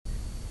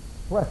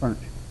cross-reference.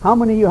 How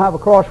many of you have a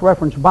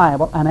cross-reference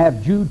Bible and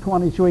have Jude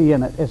 23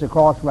 in it as a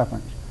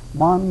cross-reference?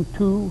 1,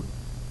 2,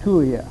 2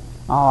 of you.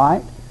 All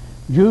right.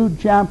 Jude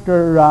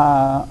chapter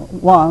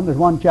 1, there's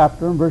one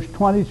chapter, and verse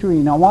 23.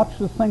 Now watch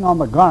this thing on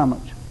the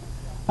garments.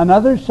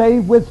 Another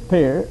saved with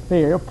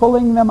fear,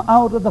 pulling them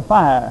out of the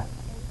fire,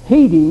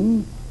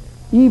 hating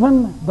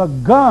even the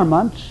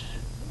garments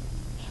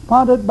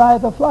spotted by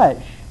the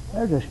flesh.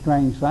 There's a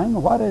strange thing.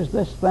 What is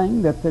this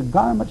thing that the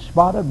garments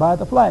spotted by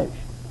the flesh?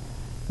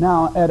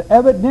 Now,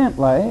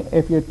 evidently,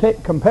 if you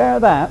compare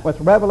that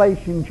with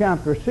Revelation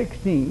chapter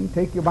 16,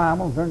 take your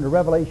Bible and turn to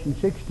Revelation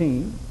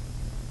 16,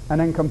 and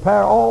then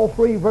compare all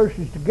three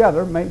verses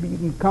together, maybe you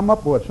can come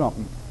up with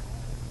something.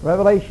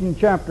 Revelation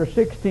chapter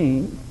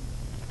 16,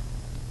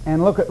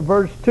 and look at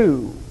verse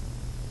 2.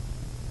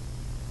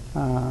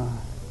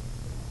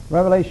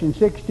 Revelation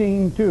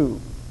 16,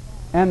 2.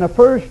 And the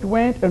first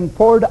went and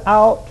poured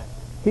out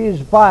his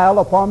vial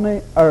upon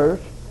the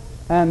earth,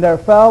 and there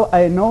fell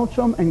a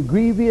noisome and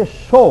grievous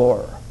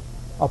sore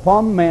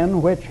upon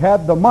men which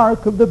had the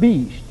mark of the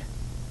beast.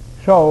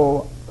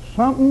 So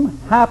something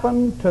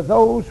happened to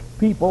those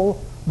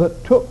people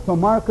that took the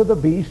mark of the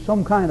beast.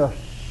 Some kind of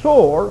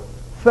sore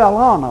fell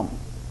on them.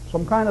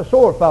 Some kind of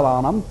sore fell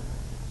on them.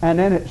 And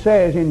then it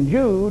says in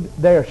Jude,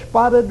 they're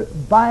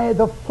spotted by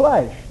the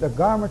flesh. The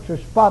garments are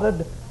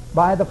spotted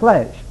by the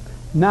flesh.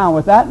 Now,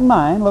 with that in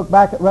mind, look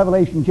back at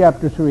Revelation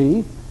chapter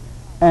 3,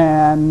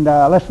 and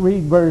let's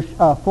read verse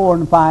 4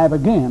 and 5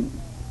 again.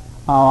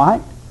 All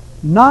right.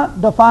 Not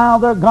defile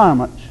their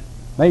garments.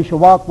 They shall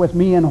walk with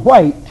me in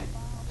white.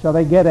 So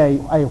they get a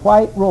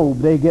white robe.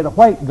 They get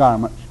white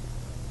garments.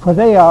 For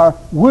they are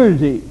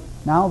worthy.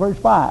 Now, verse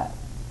 5.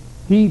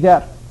 He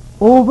that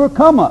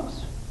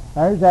overcometh.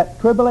 There's that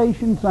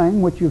tribulation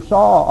thing which you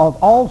saw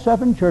of all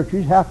seven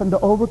churches happen to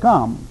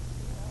overcome.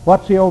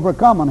 What's he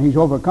overcoming? He's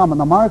overcoming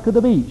the mark of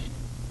the beast.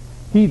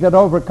 He that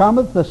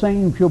overcometh, the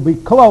same shall be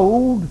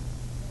clothed.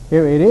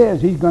 Here it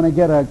is. He's going to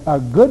get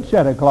a good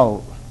set of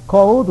clothes.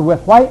 Clothed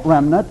with white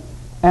remnant,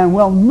 and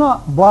will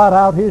not blot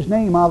out his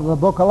name out of the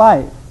book of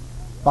life.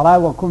 But I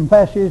will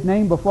confess his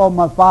name before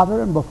my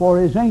Father and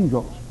before his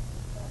angels.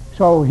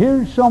 So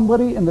here's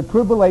somebody in the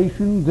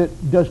tribulation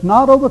that does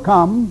not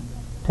overcome,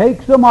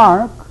 takes the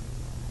mark,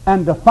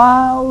 and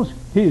defiles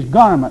his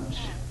garments.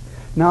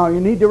 Now you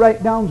need to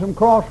write down some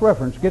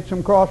cross-reference. Get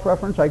some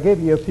cross-reference. I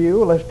gave you a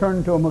few. Let's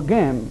turn to them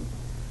again.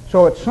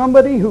 So it's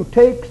somebody who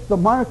takes the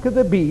mark of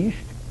the beast.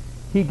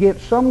 He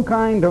gets some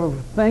kind of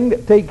thing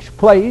that takes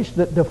place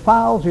that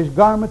defiles his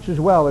garments as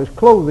well. His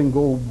clothing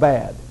goes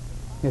bad.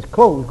 His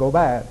clothes go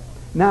bad.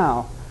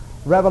 Now,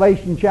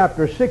 Revelation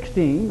chapter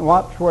 16,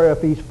 watch where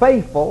if he's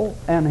faithful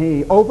and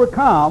he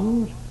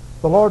overcomes,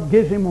 the Lord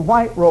gives him a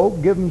white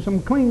robe, gives him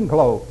some clean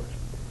clothes.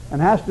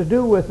 And has to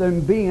do with them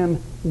being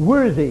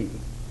worthy.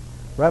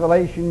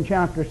 Revelation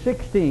chapter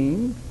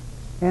 16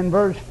 and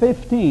verse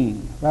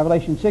 15.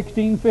 Revelation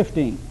 16,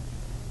 15.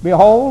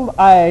 Behold,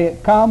 I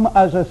come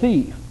as a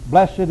thief.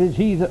 Blessed is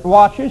he that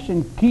watcheth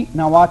and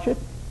now watch it,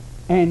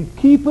 and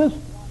keepeth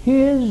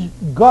his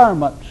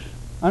garments.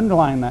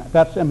 Underline that.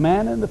 That's a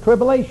man in the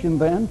tribulation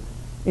then.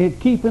 In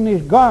keeping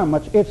his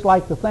garments, it's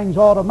like the thing's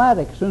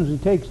automatic. As soon as he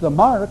takes the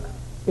mark,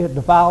 it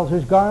defiles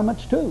his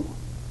garments too.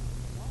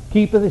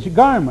 Keepeth his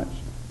garments,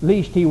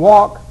 lest he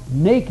walk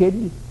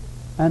naked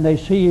and they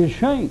see his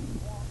shame.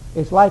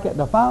 It's like it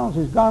defiles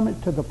his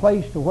garment to the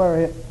place to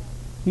where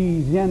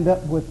he's end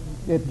up with,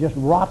 it just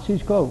rots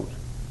his clothes.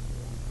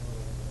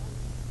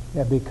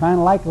 It'd be kind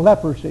of like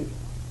leprosy.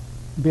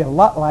 It'd be a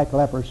lot like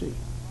leprosy.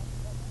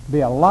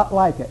 Be a lot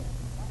like it.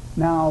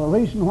 Now, the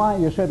reason why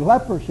you said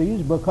leprosy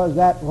is because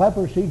that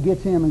leprosy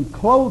gets in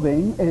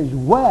clothing as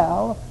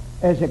well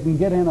as it can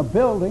get in a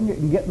building. It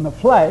can get in the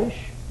flesh.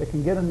 It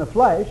can get in the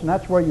flesh, and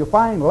that's where you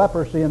find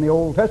leprosy in the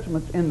Old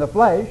Testament, in the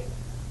flesh.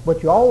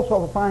 But you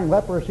also find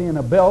leprosy in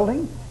a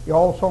building. You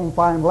also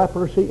find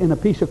leprosy in a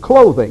piece of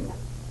clothing.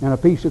 In a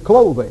piece of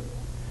clothing.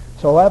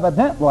 So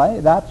evidently,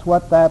 that's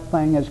what that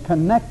thing is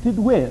connected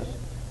with.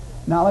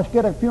 Now let's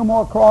get a few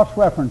more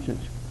cross-references.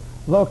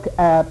 Look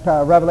at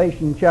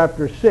Revelation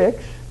chapter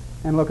 6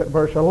 and look at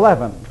verse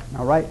 11.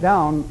 Now write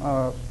down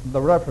the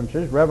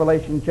references.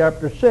 Revelation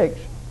chapter 6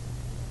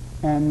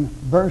 and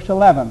verse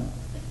 11.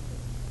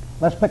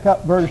 Let's pick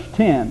up verse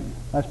 10.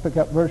 Let's pick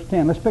up verse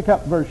 10. Let's pick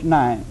up verse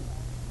 9.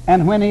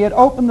 And when he had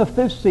opened the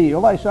fifth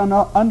seal, I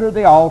saw under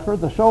the altar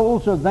the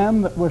souls of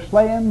them that were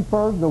slain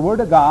for the word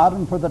of God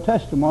and for the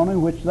testimony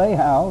which they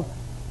have.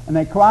 And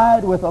they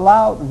cried with a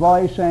loud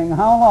voice, saying,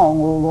 How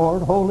long, O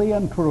Lord, holy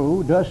and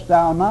true, dost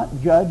thou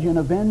not judge and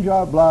avenge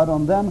our blood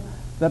on them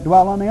that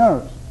dwell on the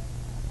earth?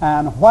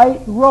 And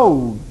white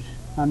robes,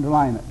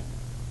 underline it,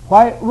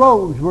 white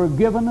robes were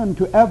given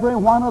unto every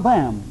one of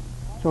them.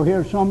 So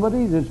here's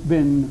somebody that's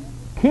been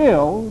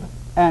killed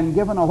and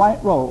given a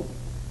white robe.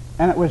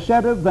 And it was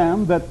said of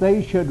them that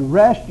they should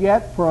rest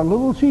yet for a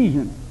little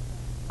season,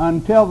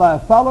 until thy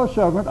fellow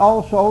servant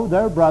also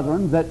their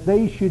brethren, that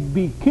they should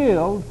be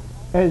killed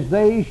as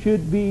they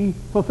should be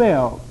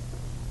fulfilled.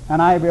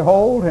 And I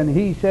behold, and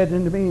he said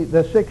unto me,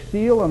 the sixth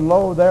seal, and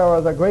lo, there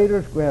are the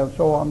greater, well,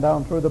 so on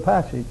down through the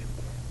passage.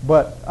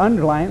 But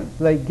underline it,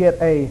 they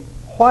get a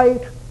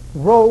white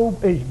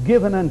robe is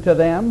given unto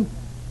them,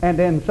 and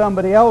then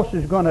somebody else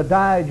is going to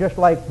die just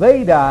like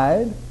they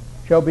died,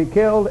 shall be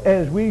killed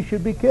as we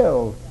should be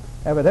killed.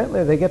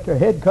 Evidently, they get their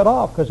head cut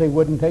off because they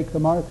wouldn't take the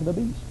mark of the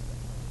beast.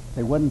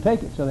 They wouldn't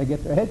take it, so they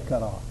get their head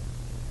cut off.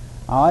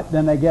 All right,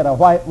 then they get a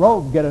white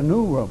robe, get a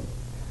new robe.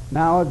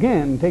 Now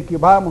again, take your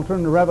Bible,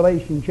 turn to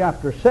Revelation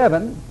chapter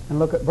 7, and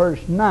look at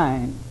verse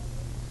 9.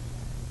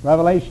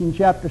 Revelation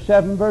chapter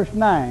 7, verse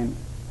 9.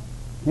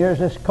 Here's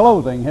this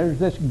clothing, here's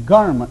this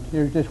garment,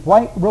 here's this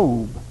white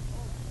robe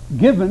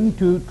given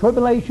to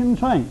tribulation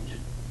saints.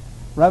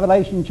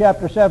 Revelation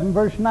chapter 7,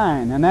 verse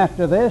 9. And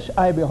after this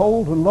I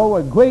behold, and lo,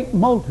 a great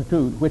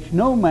multitude, which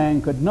no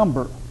man could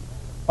number,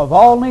 of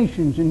all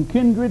nations and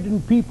kindred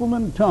and people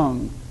and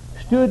tongue,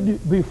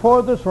 stood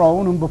before the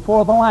throne and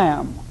before the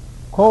Lamb,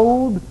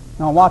 clothed,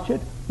 now watch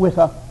it, with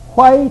a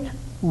white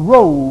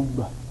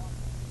robe.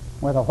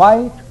 With a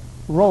white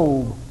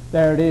robe.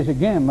 There it is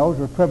again. Those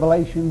are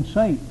tribulation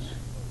saints.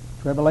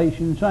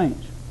 Tribulation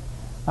saints.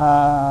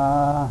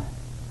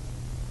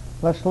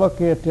 Let's look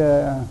at,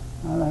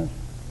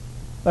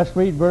 let's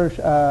read verse,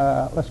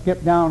 let's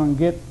skip down and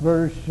get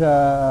verse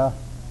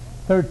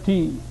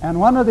 13. And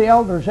one of the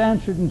elders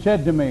answered and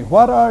said to me,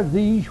 what are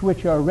these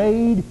which are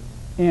arrayed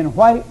in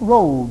white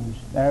robes?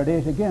 There it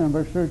is again in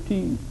verse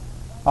 13.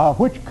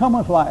 Which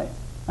cometh life?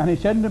 And he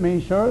said unto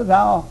me, Sir,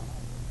 thou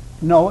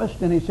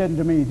knowest. And he said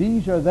unto me,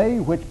 these are they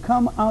which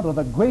come out of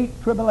the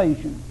great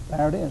tribulation.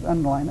 There it is,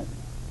 underline it.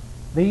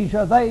 These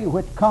are they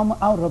which come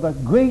out of the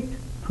great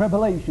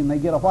tribulation. They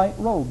get a white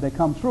robe. They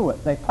come through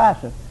it. They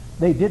pass it.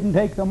 They didn't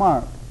take the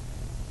mark.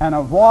 And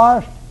have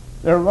washed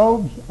their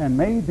robes and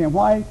made them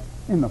white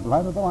in the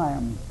blood of the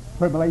Lamb.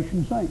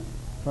 Tribulation saints.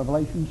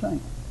 Tribulation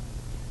saints.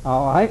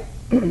 All right.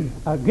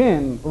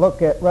 Again,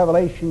 look at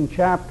Revelation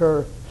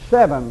chapter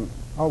 7.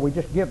 Oh,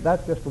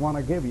 that's just the one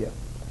I give you.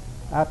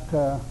 That's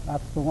the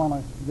one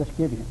I just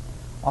give you.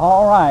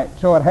 All right.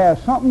 So it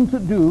has something to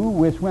do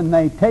with when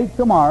they take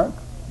the mark.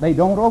 They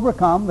don't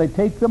overcome. They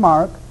take the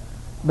mark.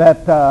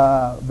 That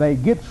they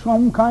get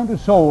some kind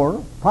of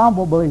sore,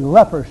 probably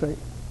leprosy.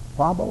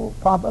 Probably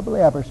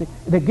leprosy.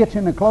 That gets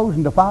in the clothes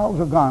and defiles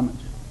their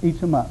garments. Eats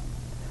them up.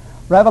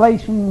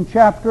 Revelation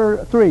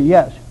chapter 3.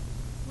 Yes.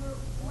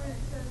 When it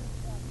says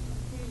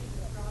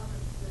the garments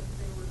that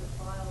they were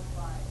defiled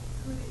by,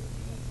 could it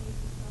be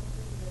even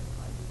something that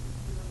like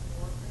the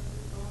warfare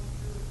is going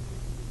through?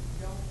 If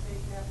you don't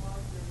take that mark,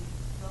 there's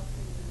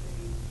something that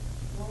they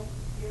won't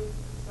give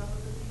to some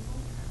of the people?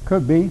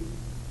 Could be.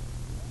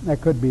 There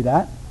could be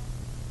that.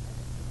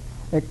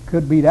 It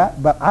could be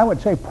that, but I would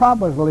say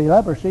probably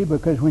leprosy,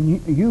 because when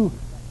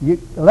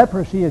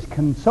leprosy is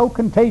so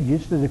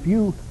contagious that if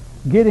you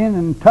get in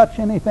and touch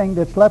anything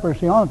that's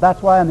leprosy on it,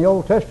 that's why in the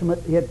Old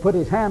Testament he had put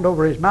his hand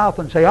over his mouth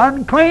and say,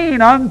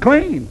 unclean,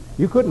 unclean.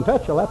 You couldn't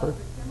touch a leper.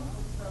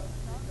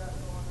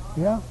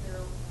 Yeah.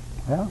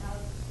 Yeah.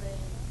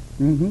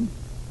 Mm-hmm.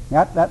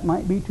 That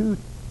might be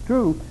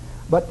true.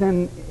 But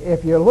then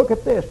if you look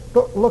at this,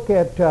 look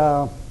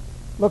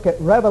at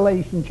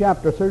Revelation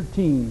chapter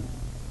 13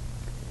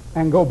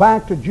 and go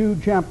back to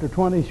Jude chapter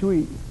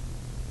 23.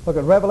 Look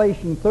at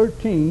Revelation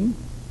 13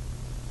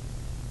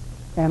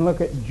 and look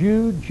at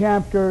Jude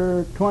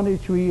chapter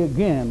 23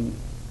 again.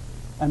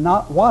 And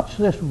watch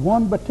this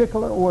one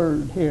particular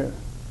word here.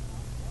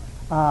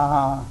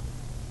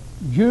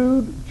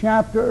 Jude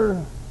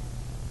chapter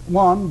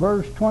 1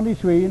 verse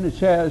 23, and it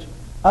says,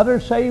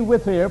 others say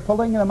with fear,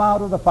 pulling them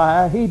out of the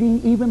fire,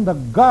 hating even the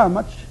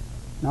garments.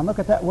 Now look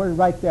at that word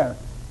right there.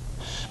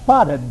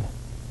 Spotted.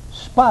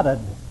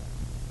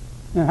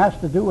 It has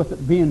to do with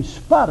it being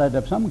spotted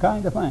of some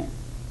kind of thing.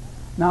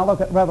 Now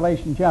look at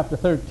Revelation chapter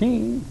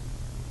 13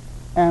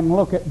 and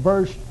look at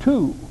verse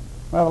 2.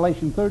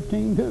 Revelation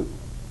 13:2.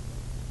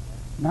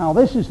 Now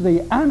this is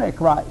the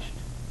Antichrist.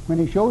 When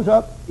he shows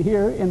up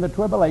here in the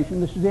tribulation,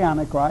 this is the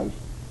Antichrist,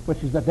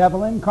 which is the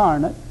devil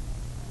incarnate.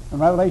 In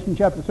Revelation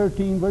chapter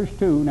 13 verse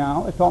 2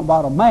 now, it's talking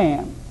about a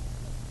man.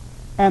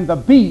 And the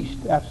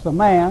beast, that's the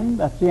man,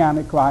 that's the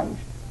Antichrist,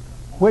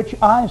 which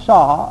I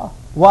saw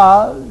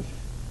was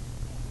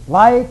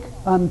like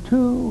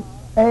unto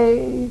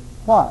a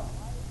what?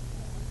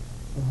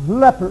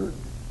 Leopard.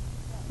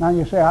 Now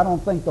you say, I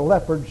don't think the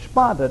leopard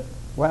spotted.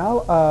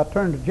 Well,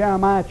 turn to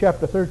Jeremiah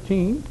chapter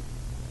 13.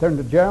 Turn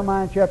to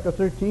Jeremiah chapter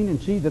 13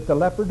 and see that the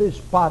leopard is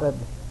spotted.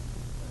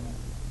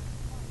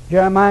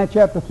 Jeremiah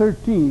chapter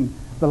 13,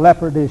 the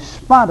leopard is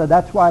spotted.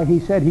 That's why he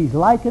said he's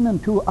likened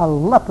unto a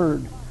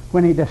leopard.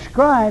 When he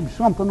describes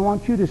something, I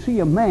want you to see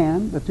a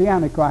man, that's the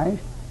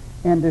Antichrist,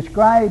 and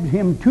describes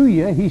him to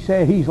you, he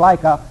said he's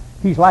like a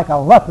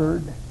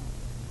leopard.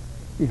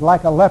 He's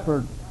like a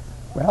leopard.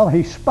 Well,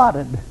 he's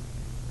spotted.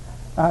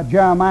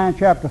 Jeremiah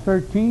chapter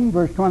 13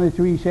 verse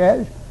 23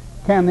 says,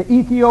 can the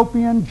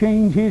Ethiopian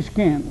change his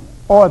skin,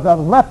 or the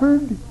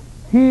leopard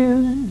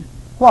his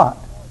what?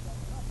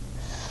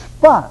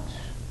 Spots.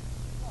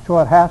 So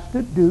it has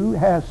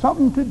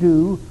something to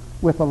do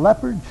with the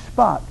leopard's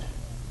spots.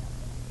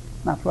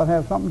 That's what it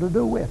has something to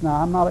do with. Now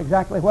I'm not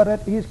exactly what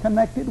it is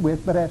connected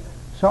with, but it has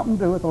something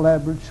to do with the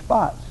leopard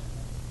spots.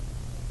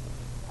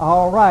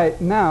 All right,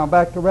 now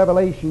back to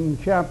Revelation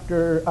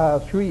chapter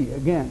 3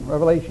 again.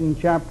 Revelation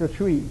chapter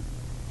 3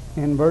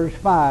 in verse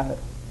 5.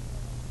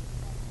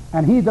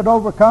 And he that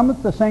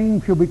overcometh, the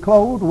same shall be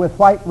clothed with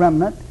white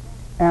raiment,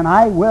 and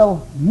I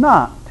will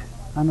not,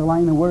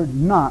 underline the word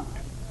not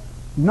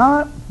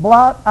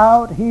blot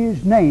out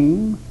his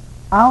name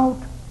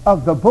out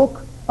of the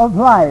book of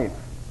life.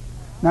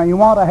 Now you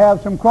want to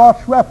have some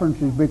cross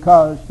references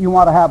because you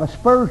want to have a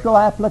spiritual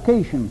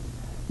application.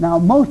 Now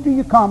most of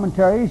your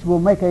commentaries will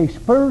make a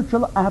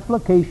spiritual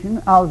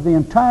application out of the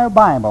entire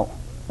Bible.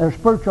 They'll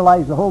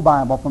spiritualize the whole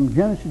Bible from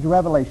Genesis to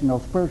Revelation. They'll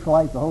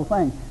spiritualize the whole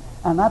thing.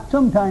 And that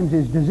sometimes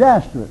is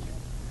disastrous.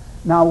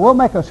 Now we'll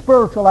make a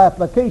spiritual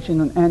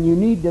application, and you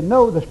need to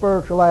know the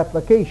spiritual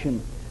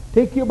application.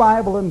 Take your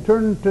Bible and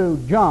turn to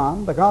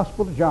John, the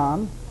Gospel of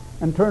John,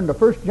 and turn to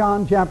 1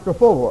 John chapter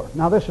 4.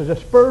 Now this is a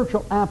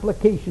spiritual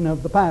application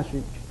of the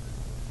passage.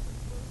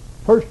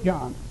 1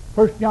 John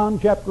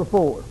chapter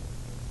 4.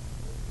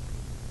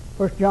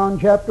 1 John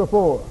chapter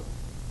 4.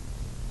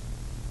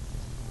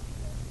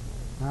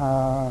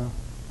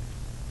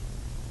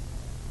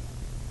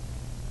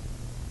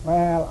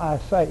 Well, I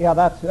say, yeah,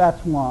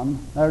 that's one.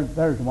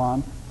 There's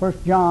one. 1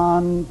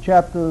 John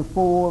chapter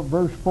 4,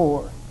 verse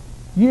 4.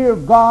 Ye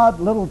of God,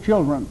 little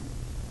children,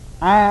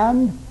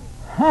 and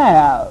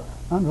have,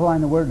 underline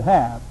the word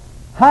have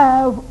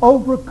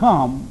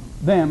overcome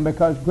them,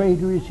 because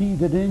greater is he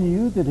that in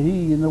you than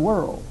he in the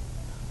world.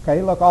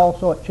 Okay, look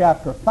also at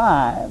chapter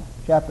 5.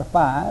 Chapter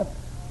 5,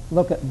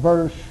 look at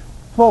verse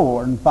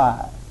 4 and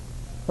 5.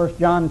 1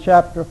 John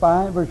chapter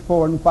 5, verse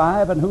 4 and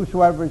 5, and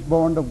whosoever is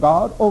born of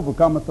God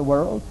overcometh the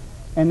world,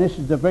 and this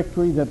is the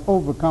victory that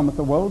overcometh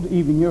the world,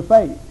 even your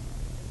faith.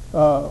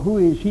 Who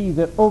is he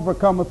that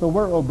overcometh the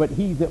world but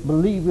he that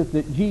believeth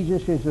that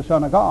Jesus is the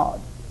Son of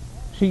God?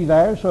 See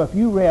there? So if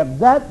you read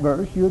that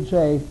verse, you'd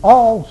say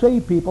all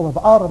saved people have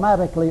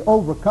automatically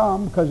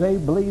overcome because they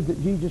believe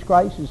that Jesus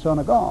Christ is the Son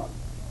of God.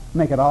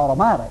 Make it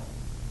automatic.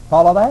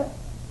 Follow that?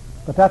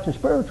 But that's a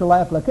spiritual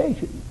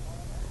application.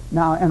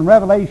 Now in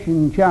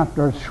Revelation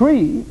chapter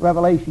 3,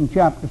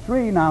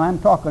 now I'm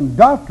talking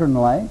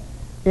doctrinally,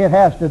 it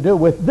has to do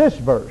with this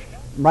verse.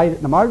 Right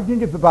at the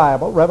margin of the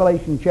Bible,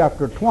 Revelation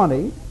chapter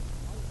 20,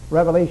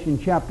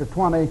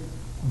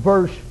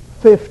 verse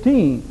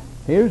 15.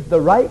 Here's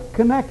the right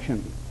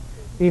connection.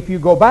 If you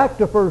go back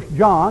to 1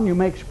 John, you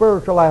make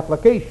spiritual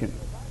application.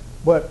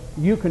 But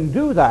you can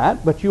do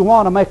that, but you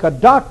want to make a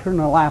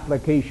doctrinal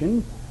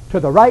application to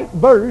the right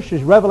verse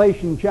is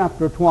Revelation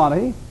chapter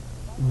 20,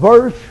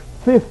 verse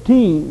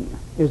 15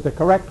 is the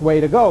correct way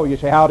to go. You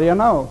say, how do you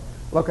know?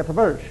 Look at the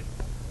verse.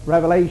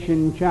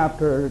 Revelation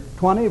chapter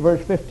 20,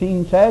 verse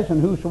 15 says,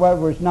 and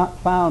whosoever is not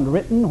found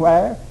written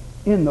where?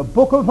 In the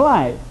book of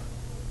life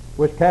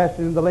was cast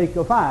into the lake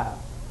of fire.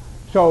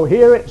 So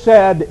here it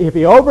said, if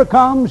he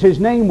overcomes, his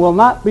name will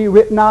not be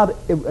written out,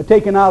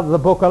 taken out of the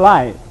book of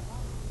life.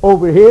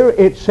 Over here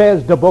it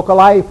says the book of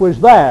life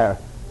was there.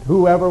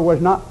 Whoever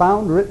was not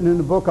found written in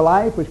the book of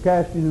life was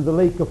cast into the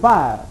lake of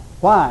fire.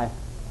 Why?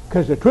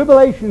 Because the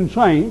tribulation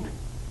saint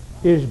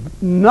is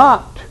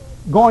not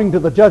going to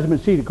the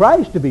judgment seat of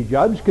Christ to be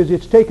judged, because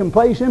it's taking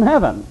place in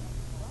heaven.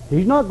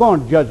 He's not going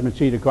to the judgment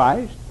seat of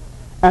Christ.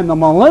 And the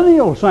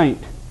millennial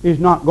saint is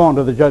not going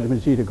to the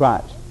judgment seat of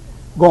Christ.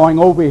 Going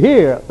over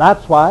here,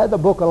 that's why the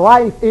book of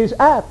life is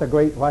at the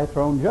great white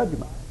throne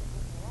judgment.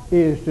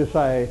 Is to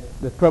say,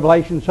 the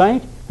tribulation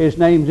saint, his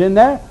name's in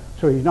there,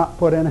 so he's not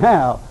put in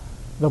hell.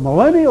 The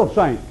millennial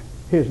saint,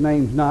 his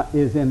name's not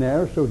is in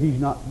there, so he's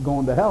not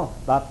going to hell.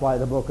 That's why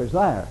the book is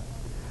there.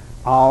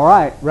 All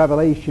right,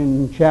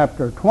 Revelation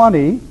chapter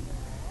 20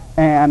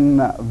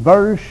 and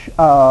verse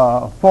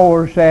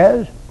 4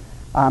 says,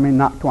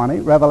 not 20,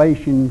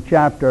 Revelation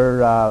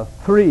chapter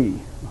 3,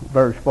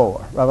 verse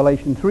 4.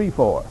 Revelation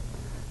 3:4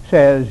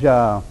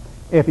 says,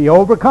 if he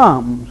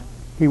overcomes,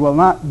 he will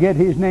not get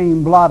his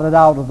name blotted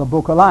out of the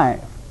book of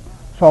life.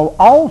 So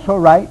also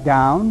write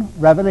down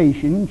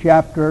Revelation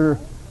chapter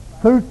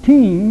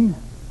 13,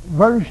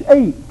 verse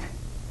 8.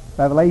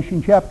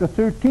 Revelation chapter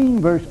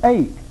 13, verse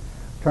 8.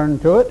 Turn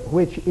to it,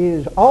 which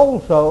is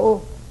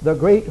also the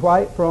great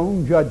white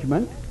throne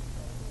judgment,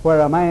 where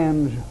a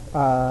man's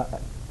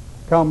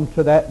comes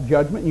to that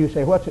judgment. You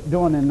say, what's it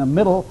doing in the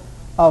middle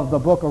of the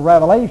book of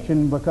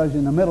Revelation? Because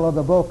in the middle of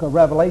the book of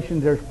Revelation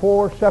there's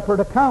 4 separate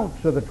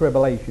accounts of the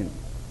tribulation.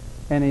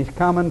 And he's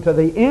coming to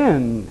the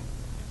end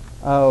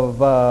of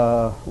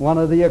one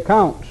of the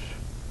accounts.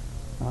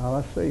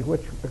 Let's see,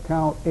 which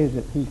account is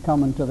it he's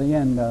coming to the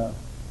end of?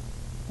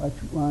 Which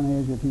one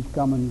is it he's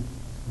coming,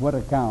 what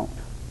account?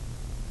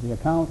 The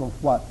account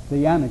of what?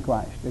 The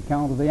Antichrist. The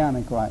account of the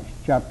Antichrist,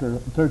 chapter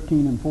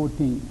 13 and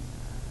 14.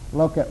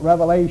 Look at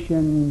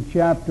Revelation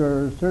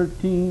chapter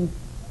 13,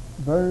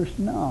 verse,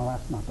 no,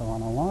 that's not the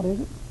one I want, is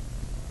it?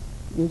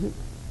 Is it?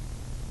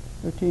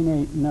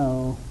 13:8,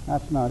 no,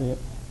 that's not it.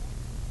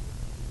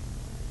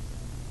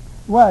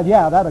 Well,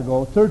 yeah, that'll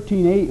go.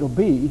 13:8 will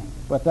be,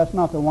 but that's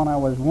not the one I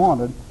was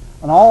wanted.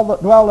 And all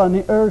that dwell on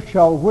the earth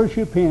shall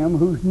worship him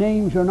whose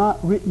names are not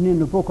written in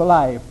the book of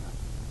life.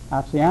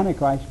 That's the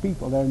Antichrist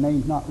people. Their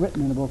name's not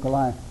written in the book of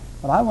life.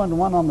 But I want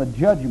one on the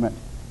judgment.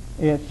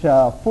 It's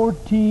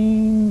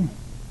 14.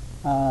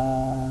 Is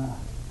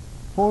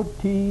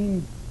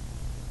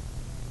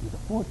it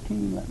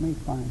 14? Let me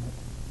find it.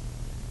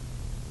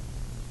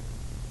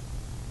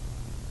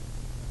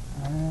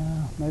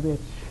 Maybe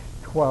it's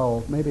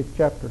 12. Maybe it's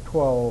chapter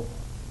 12.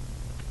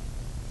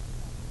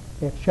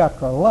 It's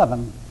chapter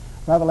 11.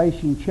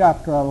 Revelation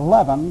chapter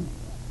 11,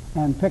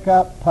 and pick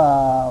up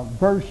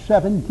verse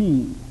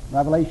 17.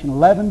 Revelation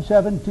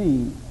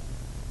 11:17.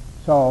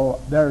 So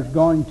there's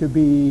going to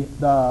be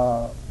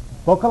the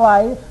book of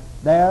life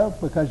there,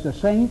 because the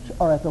saints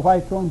are at the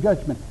white throne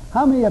judgment.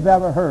 How many have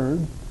ever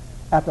heard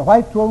at the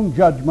white throne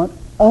judgment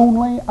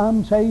only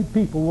unsaved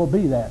people will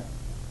be there?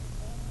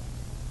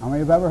 How many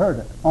have ever heard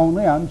it?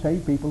 Only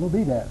unsaved people will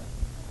be there.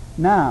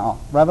 Now,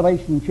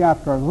 Revelation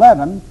chapter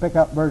 11, pick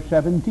up verse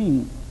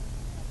 17.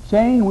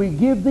 Saying, we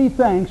give thee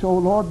thanks, O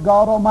Lord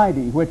God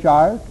Almighty, which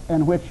art,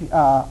 and which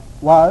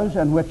was,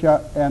 and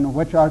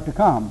which are to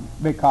come,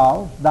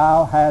 because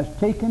thou hast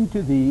taken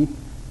to thee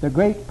the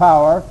great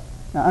power.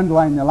 Now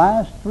underline the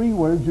last three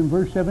words in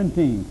verse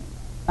 17.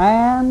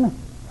 And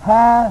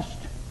hast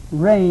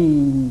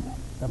reigned.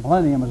 The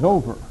millennium is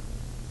over.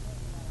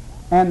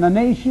 And the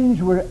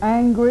nations were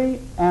angry,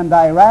 and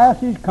thy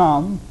wrath is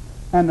come,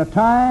 and the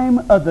time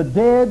of the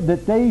dead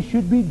that they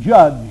should be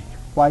judged.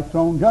 White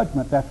throne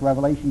judgment. That's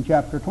Revelation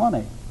chapter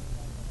 20.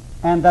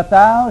 And that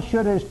thou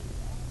shouldest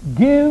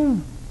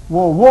give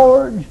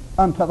rewards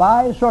unto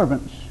thy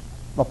servants,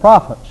 the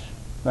prophets.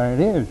 There it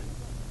is.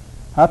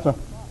 That's a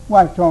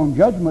white throne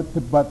judgment,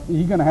 but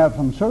you're going to have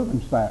some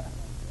servants there.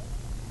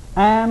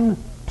 And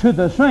to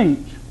the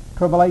saints,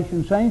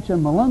 tribulation saints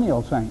and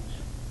millennial saints,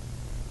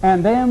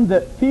 and them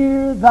that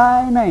fear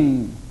thy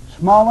name,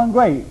 small and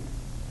great,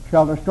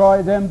 shall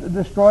destroy them that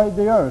destroy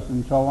the earth,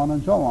 and so on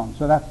and so on.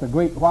 So that's the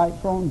great white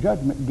throne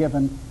judgment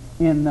given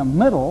in the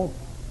middle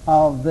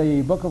of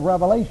the book of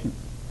Revelation,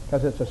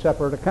 because it's a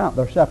separate account.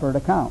 They're separate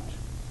accounts.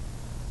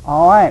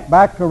 All right,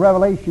 back to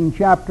Revelation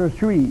chapter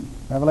 3.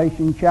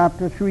 Revelation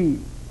chapter 3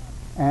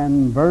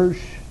 and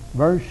verse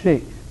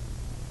 6.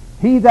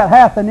 He that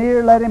hath an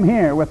ear, let him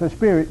hear what the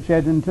Spirit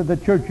said unto the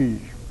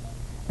churches.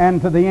 And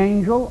to the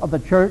angel of the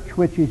church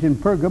which is in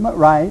Pergamum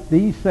write,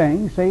 these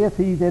things saith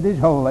he that is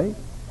holy,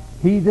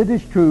 he that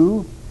is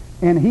true,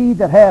 and he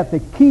that hath the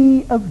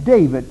key of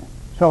David.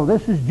 So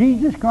this is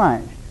Jesus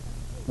Christ.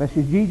 This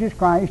is Jesus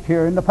Christ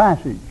here in the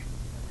passage.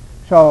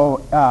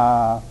 So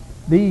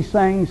these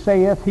things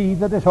saith he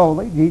that is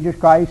holy. Jesus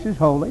Christ is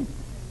holy.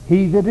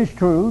 He that is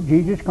true.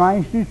 Jesus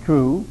Christ is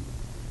true.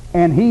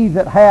 And he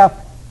that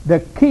hath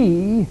the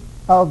key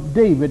of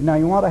David. Now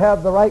you want to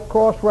have the right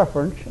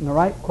cross-reference, and the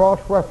right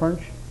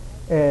cross-reference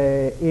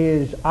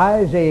is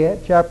Isaiah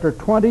chapter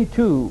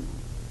 22.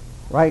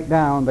 Write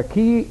down the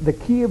key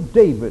of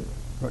David.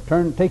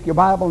 Take your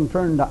Bible and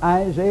turn to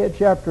Isaiah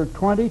chapter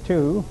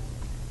 22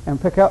 and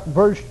pick up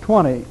verse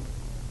 20.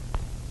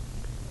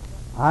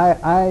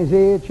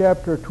 Isaiah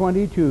chapter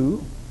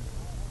 22,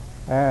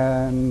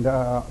 and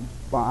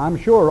I'm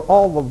sure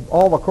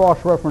all the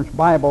cross-reference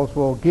Bibles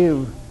will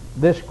give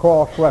this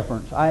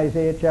cross-reference.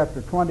 Isaiah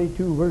chapter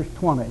 22, verse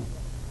 20.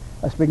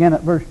 Let's begin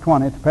at verse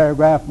 20, it's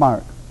paragraph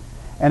mark.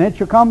 And it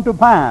shall come to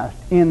pass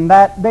in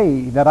that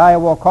day that I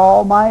will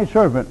call my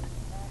servant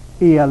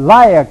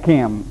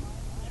Eliakim.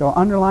 So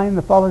underline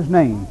the fellow's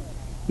name.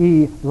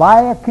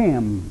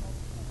 Eliakim.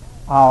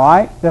 All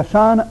right, the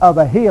son of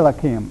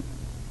Aheliakim.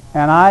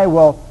 And I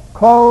will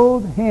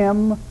clothe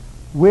him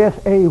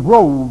with a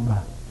robe,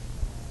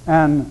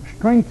 and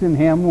strengthen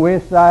him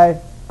with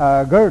thy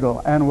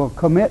girdle, and will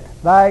commit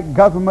thy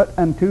government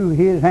unto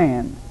his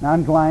hand. Now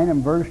underline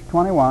in verse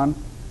 21,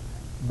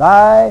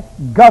 thy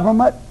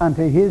government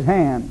unto his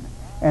hand.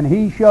 And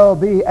he shall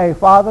be a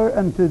father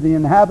unto the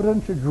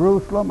inhabitants of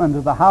Jerusalem,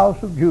 unto the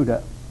house of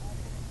Judah.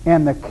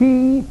 And the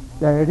key,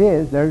 there it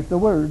is, there's the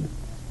word,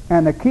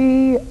 and the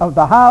key of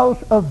the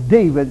house of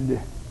David.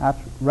 That's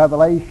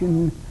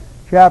Revelation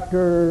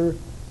chapter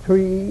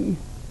 3,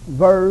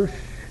 verse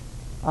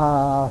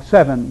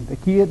 7, the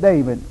key of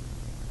David.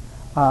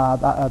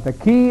 The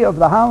key of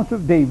the house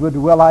of David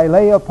will I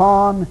lay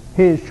upon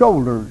his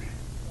shoulders.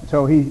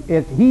 So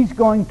he's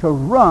going to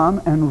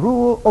run and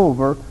rule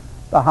over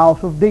the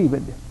house of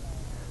David.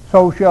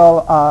 So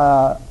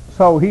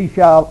he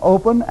shall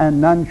open,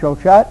 and none shall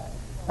shut,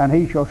 and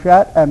he shall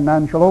shut, and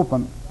none shall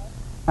open.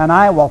 And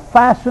I will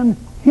fasten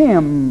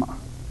him.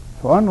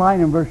 So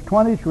underline in verse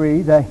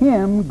 23, the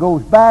him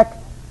goes back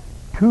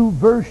to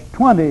verse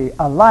 20,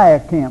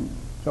 Eliakim.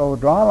 So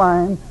draw a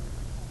line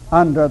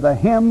under the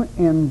him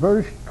in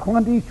verse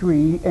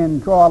 23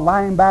 and draw a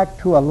line back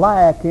to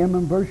Eliakim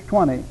in verse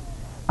 20.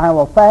 I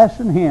will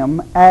fasten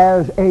him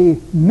as a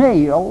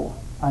nail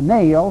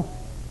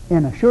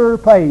in a sure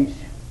place.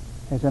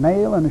 As a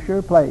nail in a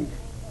sure place.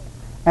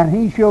 And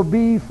he shall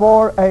be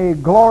for a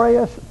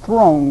glorious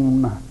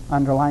throne.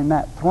 Underline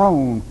that,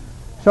 throne.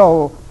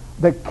 So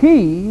the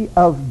key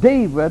of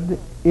David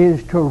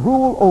is to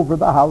rule over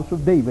the house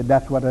of David.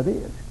 That's what it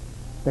is.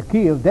 The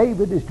key of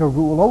David is to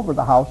rule over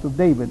the house of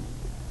David.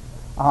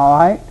 All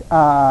right,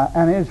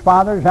 and his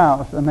father's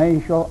house, and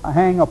they shall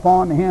hang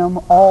upon him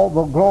all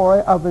the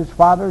glory of his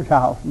father's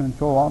house, and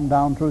so on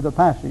down through the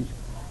passage.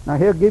 Now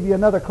he'll give you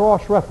another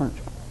cross-reference.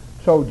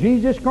 So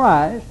Jesus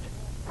Christ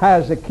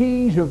has the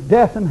keys of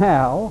death and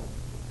hell.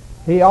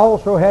 He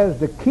also has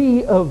the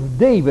key of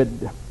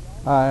David.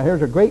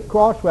 Here's a great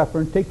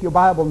cross-reference. Take your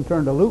Bible and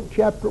turn to Luke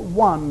chapter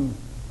 1.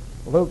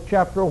 Luke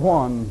chapter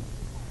 1.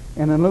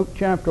 And in Luke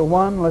chapter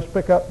 1, let's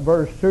pick up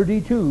verse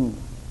 32.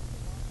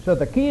 So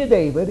the key of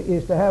David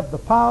is to have the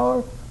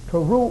power to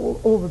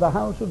rule over the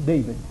house of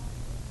David.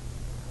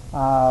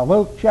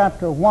 Luke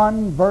chapter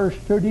 1 verse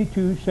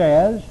 32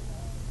 says,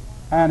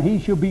 "And he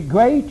shall be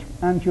great,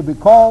 and shall be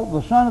called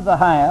the Son of the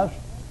Highest,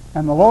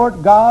 and the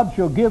Lord God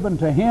shall give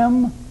unto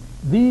him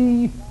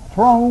the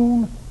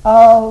throne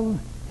of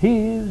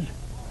his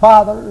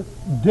father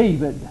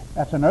David."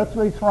 That's an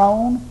earthly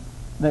throne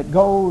that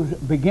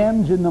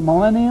begins in the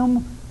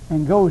millennium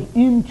and goes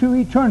into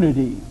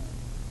eternity.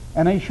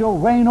 "And he shall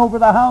reign over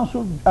the house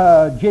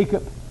of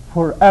Jacob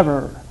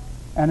forever,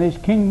 and his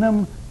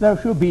kingdom there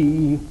shall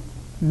be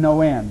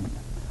no end."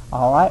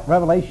 All right,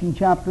 Revelation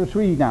chapter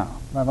 3 now.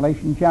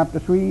 Revelation chapter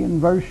 3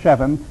 and verse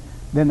 7.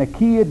 Then the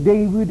key of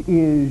David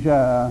is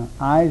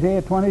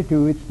Isaiah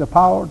 22. It's the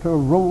power to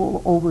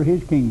rule over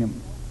his kingdom.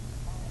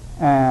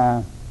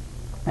 "And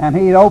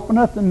he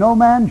openeth and no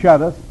man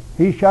shutteth.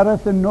 He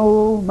shutteth and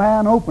no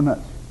man openeth.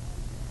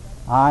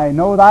 I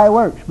know thy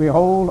works.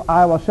 Behold,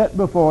 I will set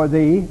before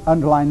thee,"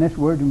 underline this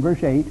word in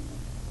verse 8,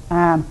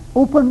 "an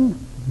open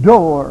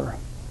door."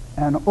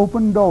 An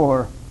open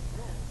door.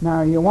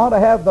 Now you want to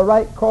have the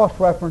right cross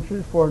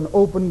references for an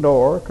open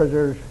door, because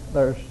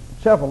there's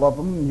several of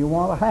them and you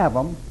want to have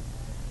them.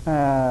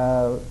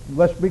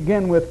 Let's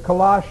begin with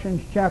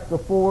Colossians chapter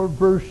 4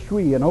 verse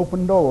 3, an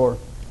open door.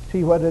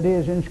 See what it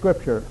is in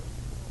Scripture.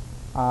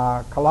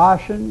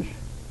 Colossians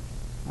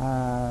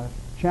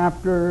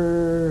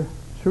chapter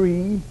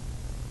 3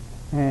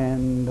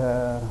 and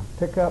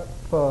pick up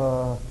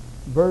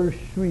verse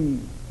 3.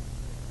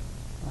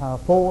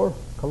 4,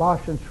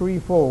 Colossians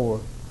 3:4.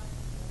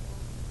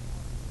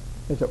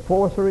 Is it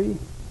 4:3?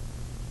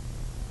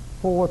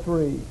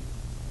 4:3.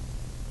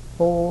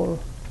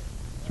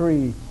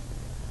 4:3.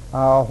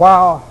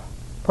 While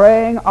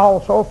praying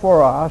also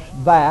for us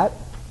that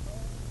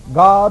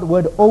God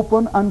would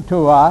open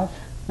unto us,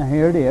 now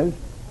here it is,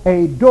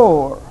 a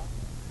door.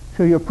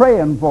 So you're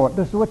praying for it.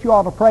 This is what you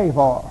ought to pray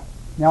for.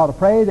 You ought to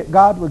pray that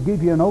God would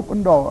give you an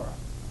open door.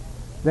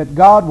 That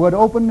God would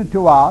open it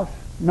to us.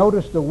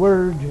 Notice the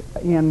word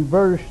in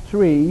verse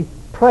 3,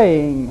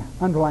 praying.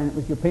 Underline it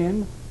with your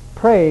pen.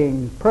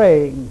 Praying,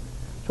 praying.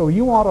 So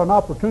you want an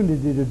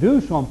opportunity to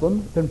do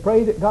something, then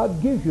pray that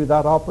God gives you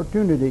that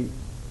opportunity.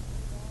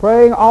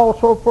 Praying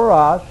also for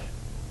us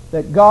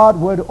that God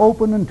would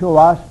open unto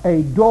us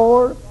a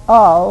door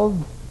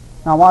of,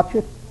 now watch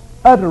it,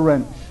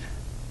 utterance.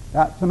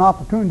 That's an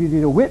opportunity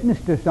to witness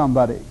to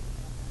somebody.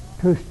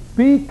 To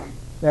speak,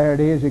 there it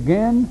is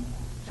again.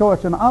 So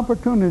it's an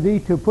opportunity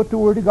to put the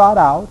Word of God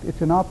out.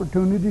 It's an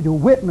opportunity to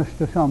witness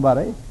to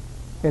somebody.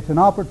 It's an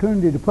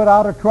opportunity to put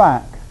out a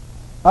tract.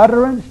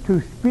 Utterance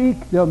to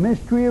speak the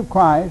mystery of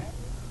Christ,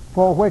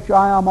 for which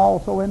I am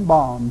also in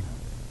bonds.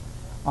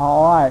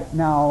 All right,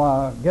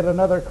 now get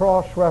another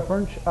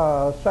cross-reference,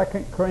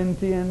 2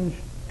 Corinthians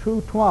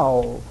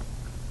 2:12.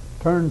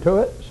 Turn to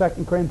it,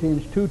 2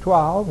 Corinthians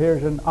 2:12.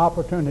 Here's an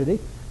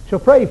opportunity. So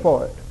pray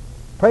for it.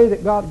 Pray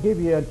that God give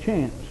you a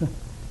chance,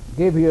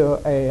 give you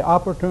an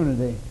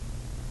opportunity.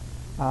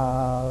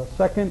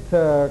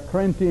 2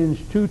 Corinthians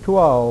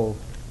 2:12.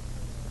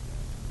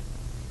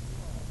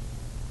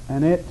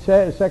 And it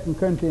says, 2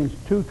 Corinthians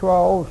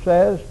 2:12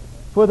 says,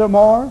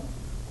 "Furthermore,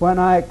 when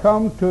I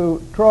come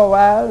to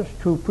Troas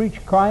to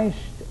preach Christ's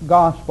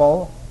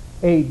gospel,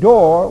 a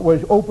door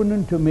was opened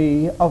unto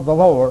me of the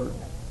Lord."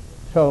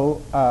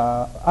 So,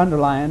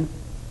 underline,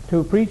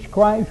 to preach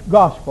Christ's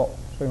gospel.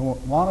 So you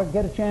want to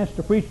get a chance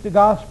to preach the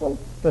gospel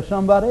to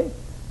somebody,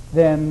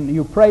 then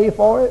you pray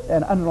for it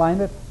and underline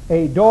it.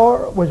 A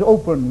door was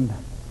opened.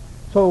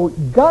 So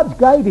God's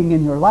guiding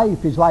in your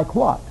life is like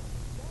what?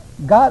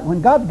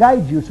 When God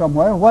guides you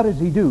somewhere, what does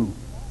He do?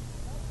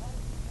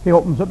 He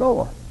opens the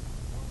door.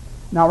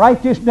 Now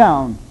write this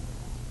down.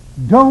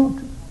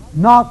 Don't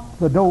knock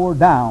the door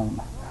down.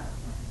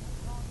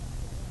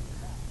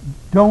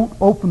 Don't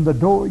open the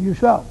door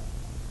yourself.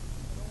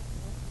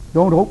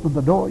 Don't open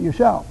the door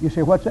yourself. You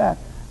say, what's that?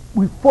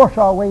 We force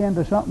our way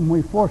into something,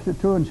 we force it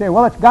through and say,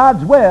 well, it's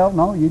God's will.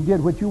 No, you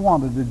did what you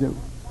wanted to do.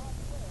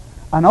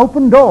 An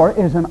open door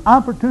is an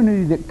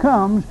opportunity that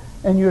comes,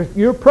 and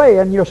you're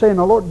praying, you're saying,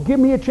 the Lord, give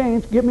me a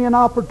chance, give me an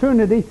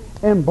opportunity,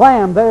 and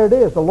blam, there it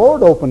is. The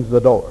Lord opens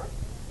the door.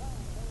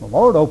 The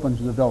Lord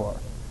opens the door.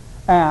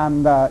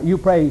 And you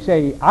pray,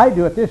 say, I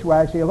do it this way.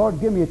 I say,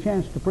 Lord, give me a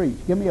chance to preach.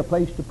 Give me a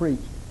place to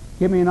preach.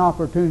 Give me an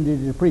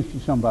opportunity to preach to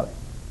somebody.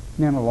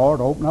 And then the Lord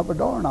will open up a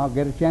door, and I'll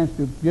get a chance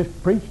to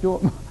just preach to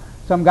them.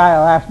 Some guy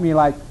will ask me,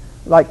 like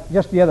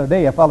just the other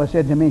day, a fellow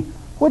said to me,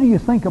 what do you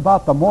think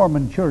about the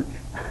Mormon church?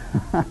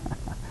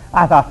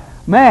 I thought,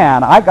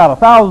 man, I got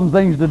 1,000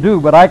 things to do,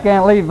 but I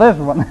can't leave this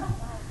one.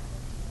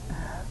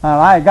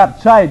 I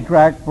got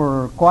sidetracked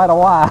for quite a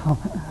while.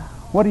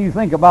 What do you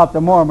think about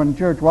the Mormon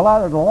church? Well,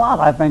 there's a lot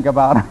I think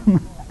about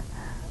them.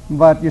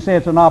 But you say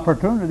it's an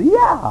opportunity.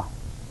 Yeah.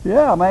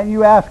 Yeah, man,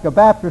 you ask a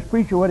Baptist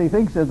preacher what he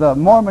thinks of the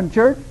Mormon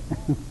church.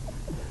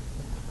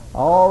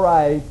 All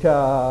right.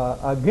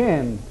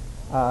 Again,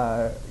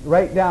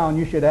 write down,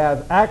 you should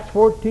have Acts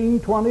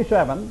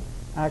 14:27,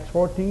 Acts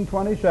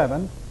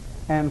 14:27,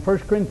 and 1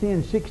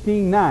 Corinthians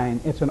 16:9.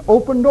 It's an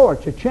open door.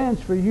 It's a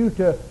chance for you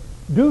to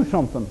do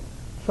something.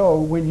 So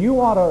when you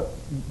want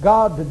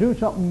God to do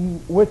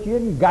something with you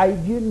and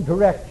guide you and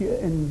direct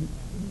you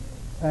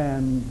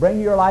and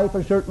bring your life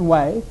a certain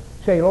way,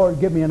 say, Lord,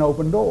 give me an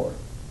open door.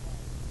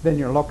 Then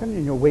you're looking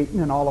and you're waiting,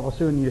 and all of a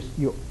sudden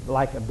you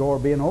like a door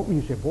being open.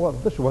 You say, boy,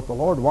 this is what the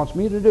Lord wants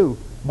me to do.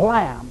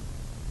 Blam!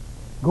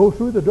 Go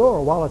through the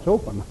door while it's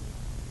open.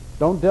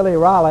 Don't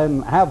dilly-rally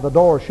and have the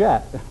door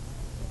shut,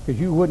 because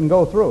you wouldn't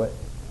go through it.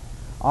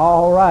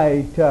 All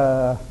right,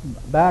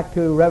 back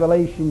to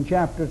Revelation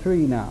chapter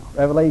 3 now.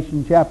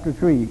 Revelation chapter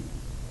 3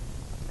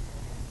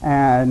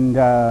 and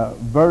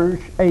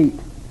verse 8.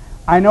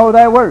 I know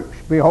thy works.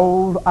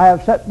 Behold, I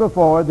have set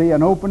before thee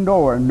an open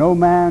door, and no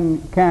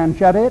man can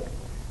shut it.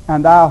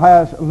 And thou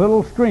hast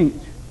little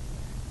strength,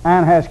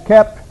 and hast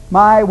kept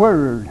my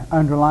word.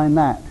 Underline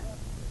that.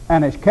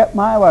 And has kept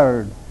my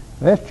word.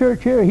 This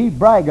church here, he's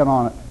bragging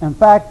on it. In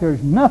fact,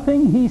 there's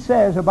nothing he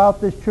says about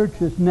this church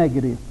that's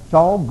negative. It's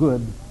all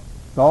good.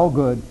 It's all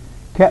good.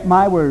 Kept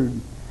my word.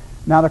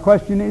 Now the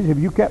question is, have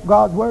you kept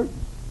God's word?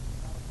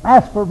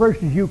 Ask for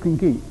verses you can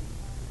keep.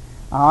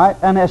 All right,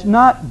 and has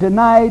not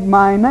denied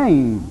my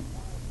name.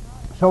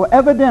 So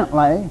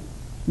evidently,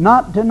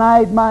 not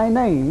denied my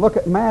name. Look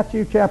at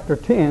Matthew chapter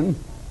 10,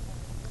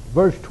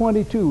 verse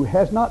 22.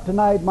 Has not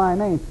denied my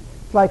name.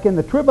 It's like in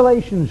the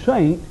tribulation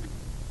saint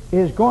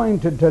is going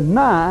to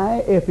deny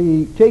if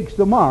he takes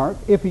the mark.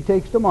 If he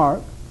takes the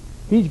mark,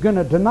 he's going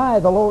to deny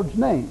the Lord's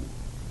name.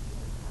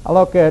 I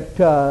look at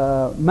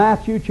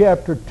Matthew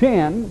chapter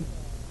 10,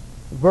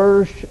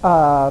 verse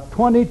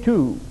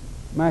 22.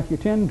 Matthew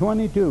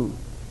 10:22.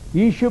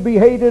 Ye shall be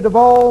hated of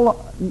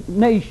all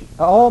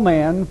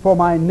men for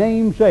my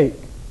name's sake.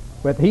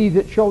 But he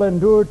that shall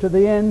endure to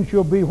the end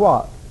shall be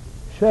what?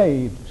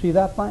 Saved. See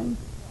that thing?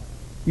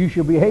 You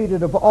shall be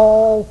hated of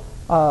all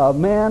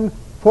men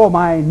for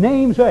my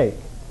name's sake,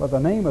 for the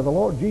name of the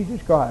Lord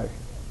Jesus Christ.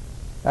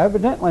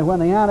 Evidently, when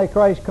the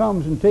Antichrist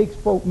comes and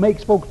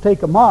makes folks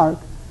take a mark,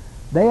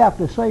 they have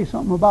to say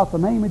something about the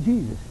name of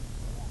Jesus.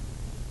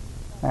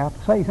 They have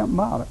to say something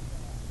about it.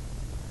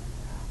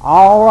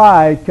 All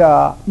right.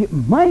 It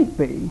might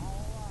be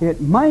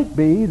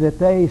that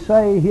they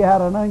say he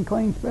had an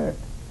unclean spirit.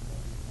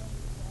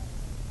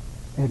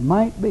 It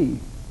might be.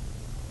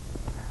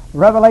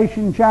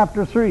 Revelation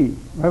chapter 3.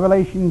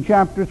 Revelation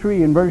chapter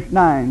 3 and verse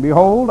 9.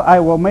 Behold, I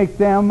will make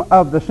them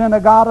of the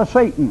synagogue of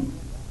Satan,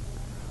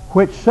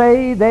 which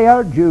say they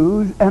are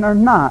Jews and are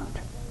not,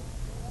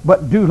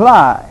 but do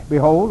lie.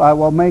 Behold, I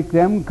will make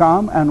them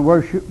come and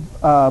worship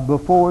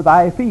before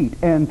thy feet,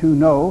 and to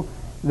know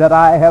that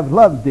I have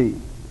loved thee.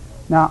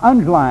 Now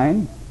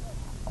underline,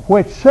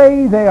 which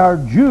say they are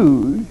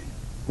Jews,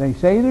 they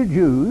say they're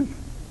Jews,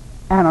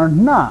 and are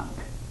not.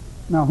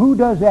 Now who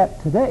does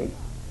that today?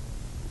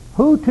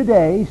 Who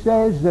today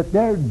says that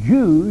they're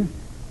Jews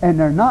and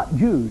they're not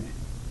Jews?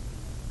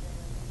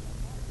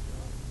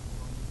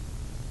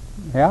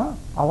 Yeah,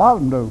 a lot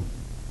of them do.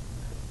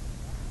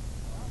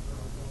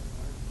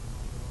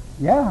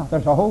 Yeah,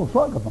 there's a whole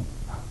slug of them.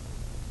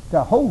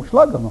 There's a whole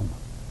slug of them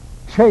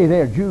say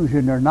they're Jews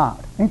and they're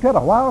not. Ain't that a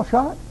wild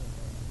shot?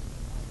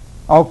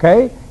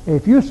 Okay,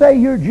 if you say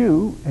you're a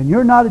Jew and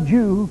you're not a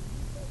Jew,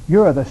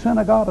 you're of the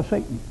synagogue of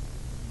Satan.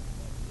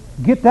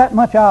 Get that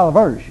much out of the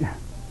verse.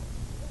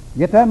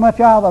 Get that much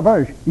out of the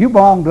verse. You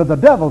belong to the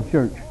devil's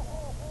church.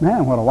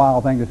 Man, what a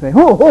wild thing to say.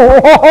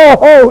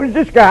 Who's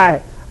this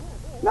guy?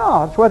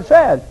 No, that's what it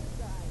says.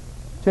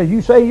 It says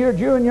you say you're a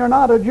Jew and you're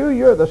not a Jew,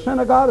 you're the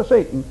synagogue of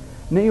Satan.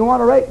 Now you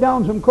want to write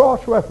down some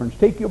cross-reference.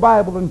 Take your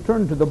Bible and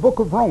turn to the book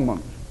of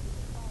Romans.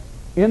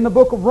 In the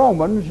book of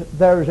Romans,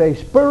 there's a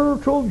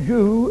spiritual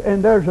Jew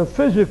and there's a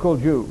physical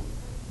Jew.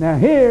 Now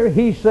here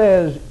he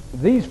says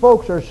these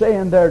folks are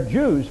saying they're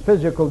Jews,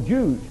 physical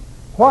Jews.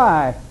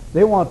 Why?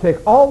 They want to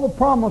take all the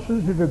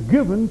promises that are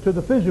given to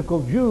the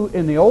physical Jew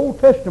in the Old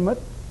Testament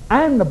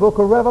and the book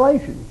of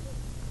Revelation.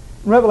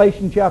 In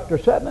Revelation chapter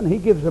 7, he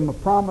gives them the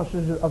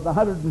promises of the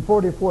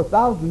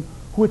 144,000,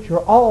 which are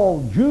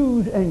all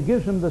Jews, and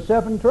gives them the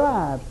 7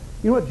 tribes.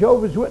 You know what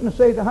Jehovah's Witnesses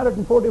say the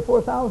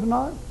 144,000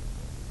 are?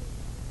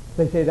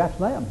 They say that's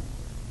them.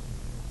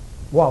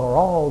 Well, they're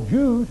all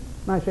Jews.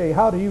 And I say,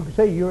 how do you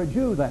say you're a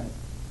Jew then?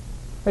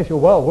 They say,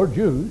 well, we're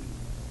Jews.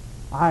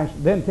 I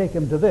then take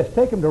them to this.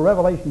 Take them to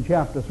Revelation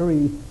chapter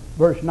 3,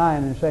 verse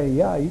 9, and say,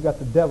 yeah, you got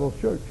the devil's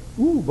church.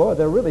 Ooh, boy,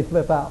 they really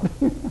flip out.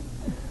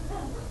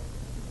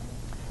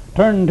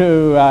 Turn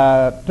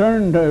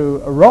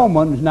to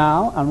Romans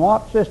now, and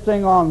watch this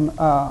thing on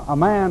a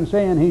man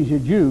saying he's a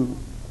Jew.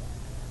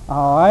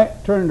 All right,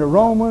 turn to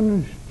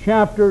Romans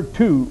chapter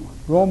 2.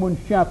 Romans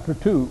chapter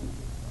 2.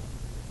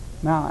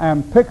 Now,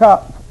 and pick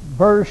up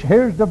verse.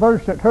 Here's the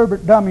verse that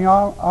Herbert W.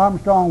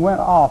 Armstrong went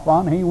off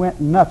on. He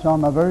went nuts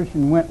on the verse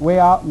and went way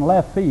out in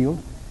left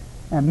field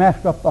and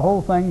messed up the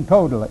whole thing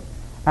totally.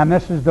 And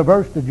this is the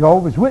verse the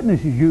Jehovah's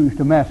Witnesses use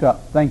to mess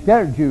up. Think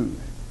they're Jews.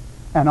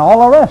 And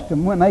all the rest of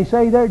them, when they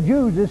say they're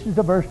Jews, this is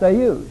the verse they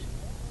use.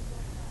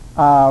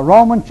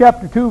 Romans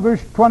chapter 2,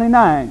 verse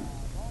 29.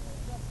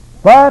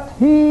 But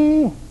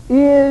he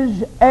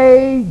is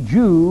a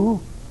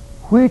Jew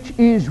which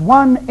is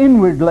one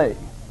inwardly.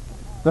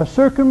 The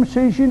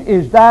circumcision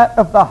is that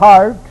of the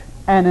heart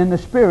and in the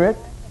spirit,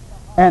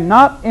 and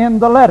not in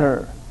the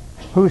letter,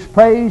 whose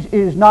praise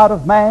is not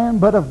of man,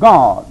 but of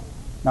God.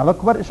 Now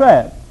look what it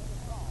said.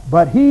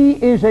 But he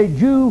is a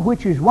Jew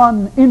which is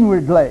one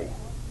inwardly.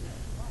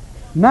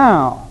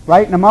 Now,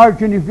 write in the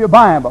margin of your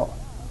Bible,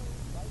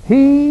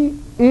 he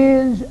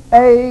is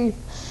a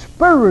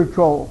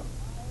spiritual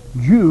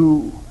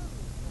Jew,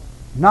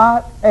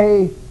 not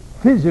a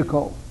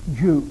physical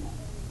Jew.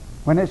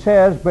 When it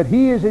says, but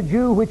he is a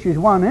Jew which is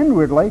one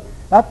inwardly,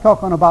 that's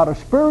talking about a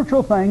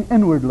spiritual thing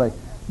inwardly.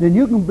 Then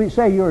you can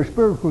say you're a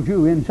spiritual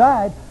Jew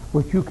inside,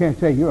 but you can't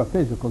say you're a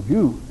physical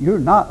Jew. You're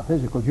not a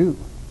physical Jew.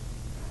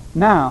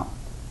 Now,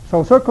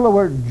 so circle the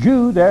word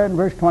Jew there in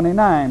verse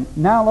 29.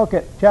 Now look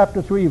at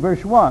chapter 3,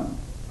 verse 1.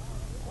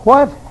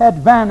 What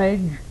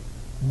advantage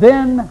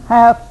then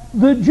hath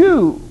the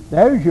Jew?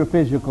 There's your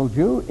physical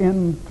Jew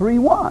in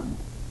 3:1.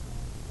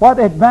 What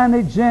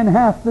advantage then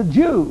hath the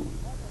Jew?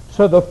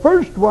 So the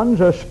first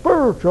one's a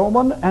spiritual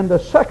one, and the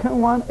second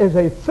one is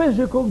a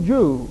physical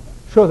Jew.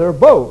 So they're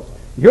both.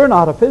 You're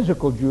not a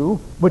physical Jew,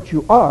 but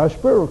you are a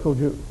spiritual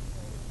Jew.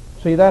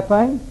 See that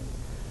thing?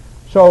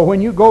 So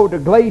when you go to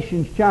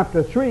Galatians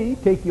chapter 3,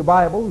 take your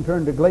Bible and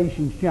turn to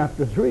Galatians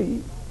chapter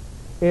 3,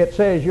 it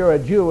says you're a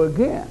Jew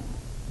again.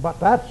 But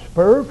that's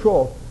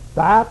spiritual.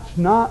 That's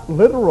not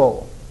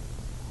literal.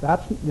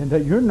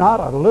 You're not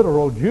a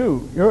literal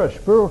Jew. You're a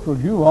spiritual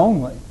Jew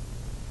only.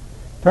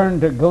 Turn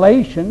to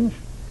Galatians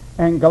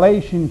and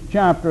Galatians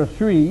chapter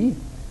 3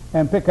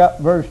 and pick up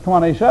verse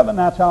 27.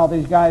 That's how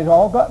these guys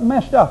all got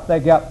messed up. They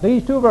got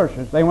these two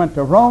verses. They went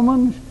to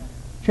Romans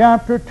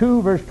chapter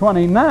 2 verse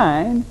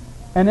 29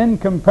 and then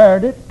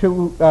compared it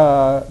to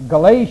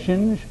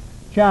Galatians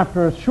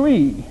chapter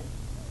 3.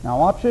 Now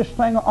watch this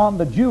thing on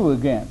the Jew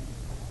again.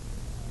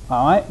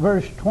 All right,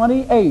 verse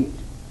 28.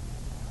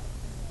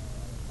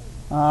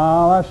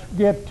 Let's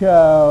get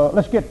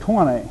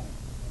 29.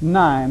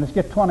 Let's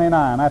get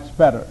 29. That's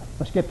better.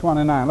 Let's get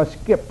 29. Let's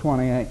skip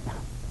 28.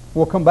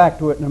 We'll come back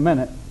to it in a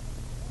minute.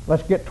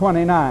 Let's get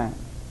 29.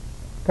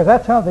 Because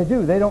that's how they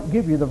do. They don't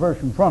give you the verse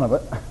in front of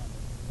it.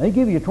 They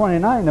give you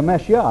 29 to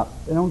mess you up.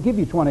 They don't give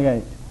you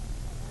 28.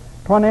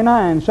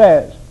 29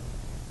 says,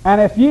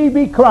 and if ye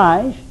be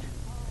Christ,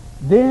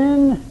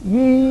 then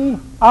ye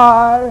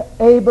are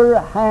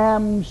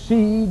Abraham's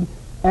seed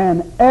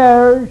and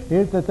heirs.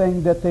 Here's the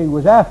thing that they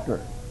was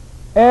after.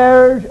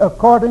 Heirs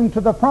according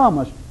to the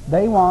promise.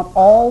 They want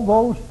all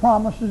those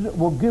promises that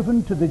were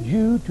given to the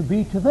Jew to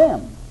be to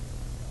them.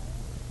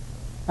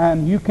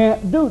 And you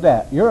can't do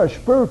that. You're a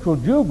spiritual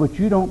Jew, but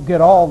you don't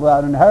get all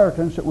that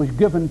inheritance that was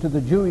given to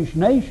the Jewish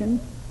nation.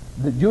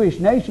 The Jewish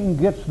nation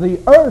gets the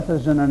earth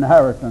as an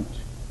inheritance,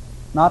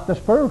 not the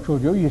spiritual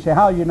Jew. You say,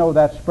 how you know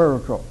that's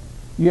spiritual?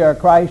 You are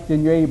Christ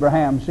and you're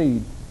Abraham's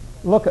seed.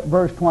 Look at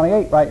verse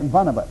 28 right in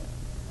front of it.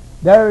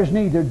 There is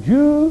neither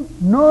Jew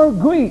nor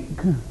Greek.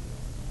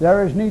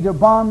 There is neither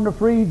bond nor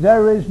free.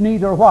 There is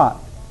neither what?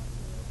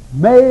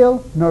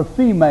 Male nor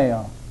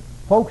female.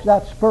 Folks,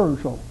 that's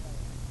spiritual.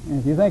 And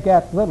if you think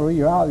that's literal,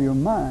 you're out of your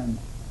mind.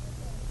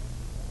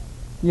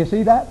 You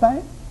see that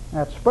thing?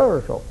 That's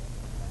spiritual.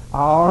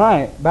 All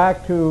right,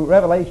 back to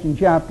Revelation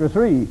chapter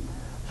 3.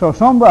 So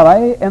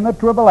somebody in the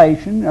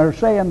tribulation are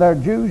saying they're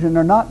Jews and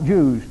they're not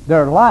Jews.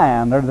 They're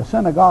lying. They're the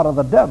synagogue of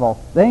the devil.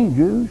 They ain't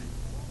Jews,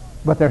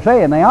 but they're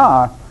saying they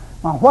are.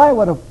 Now, why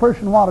would a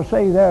person want to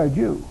say they're a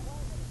Jew?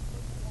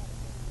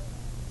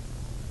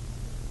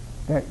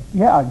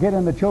 Yeah, get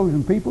in the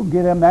chosen people,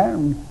 get in there,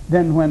 and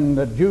then when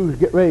the Jews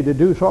get ready to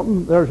do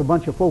something, there's a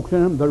bunch of folks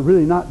in them that are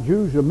really not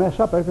Jews who mess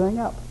up everything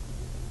up.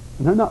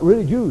 And they're not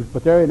really Jews,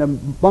 but they're in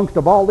amongst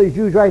of all these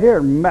Jews right here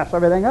and mess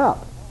everything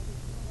up.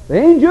 They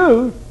ain't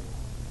Jews,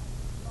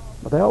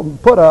 but they'll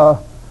put a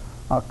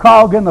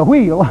cog in the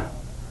wheel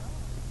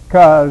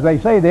because they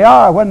say they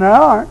are when they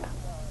aren't.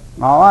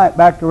 All right,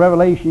 back to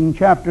Revelation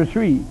chapter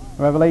 3.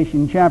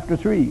 Revelation chapter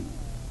 3.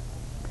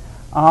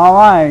 All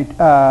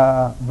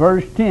right,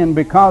 verse 10,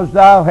 because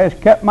thou hast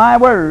kept my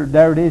word.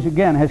 There it is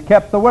again, has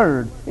kept the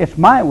word. It's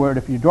my word.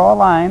 If you draw a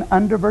line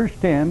under verse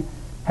 10,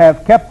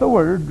 have kept the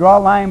word, draw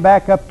a line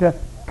back up to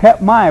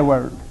kept my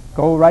word.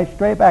 Go right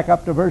straight back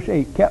up to verse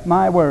 8, kept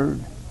my word.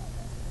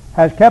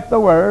 Has kept the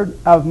word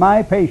of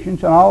my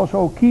patience, and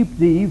also keep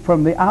thee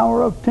from the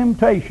hour of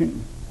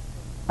temptation.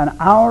 An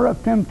hour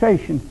of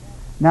temptation.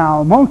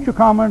 Now, most of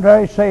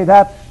commentaries say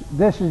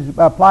this is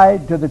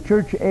applied to the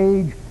church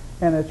age,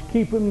 and it's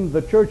keeping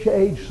the church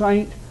age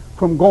saint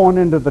from going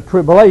into the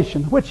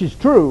tribulation, which is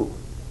true.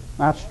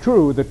 That's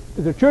true.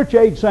 The church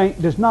age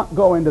saint does not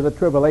go into the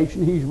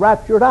tribulation. He's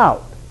raptured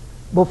out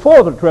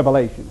before the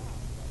tribulation.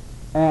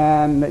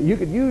 And you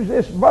could use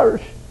this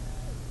verse,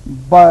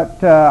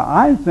 but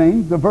I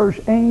think the verse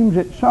aims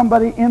at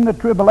somebody in the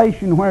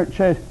tribulation where it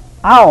says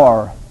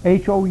hour,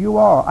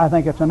 H-O-U-R. I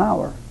think it's an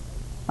hour.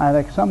 I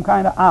think some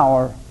kind of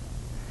hour.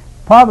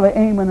 Probably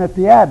aiming at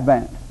the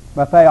Advent.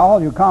 But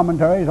all your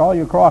commentaries, all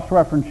your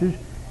cross-references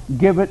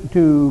give it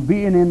to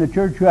being in the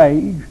church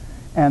age,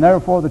 and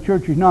therefore the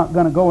church is not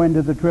going to go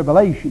into the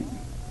tribulation,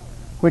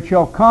 which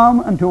shall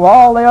come unto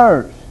all the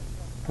earth,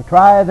 to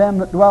try them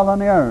that dwell on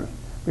the earth.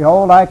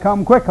 Behold, I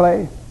come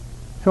quickly.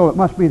 So it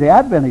must be the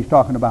Advent he's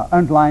talking about,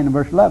 underlined in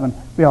verse 11.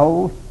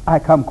 Behold, I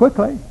come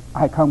quickly,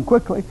 I come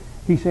quickly.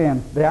 He's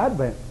saying, the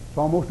Advent, it's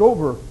almost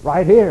over,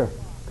 right here,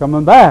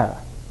 coming back.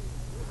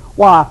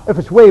 Why, if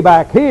it's way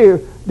back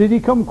here, did he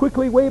come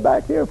quickly way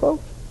back here,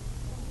 folks?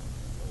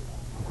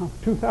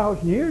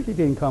 2,000 years he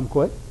didn't come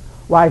quick.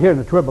 Right here in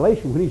the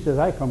tribulation, when he says,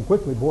 I come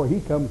quickly, boy,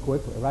 he comes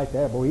quickly. Right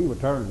there, boy, he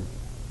returns.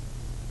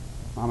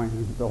 I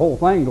mean, the whole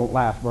thing don't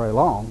last very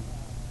long.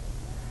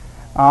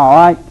 All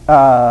right.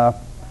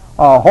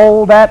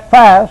 Hold that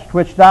fast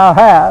which thou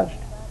hast,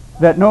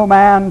 that no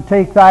man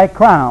take thy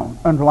crown.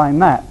 Underline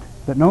that.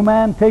 That no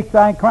man take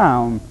thy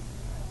crown.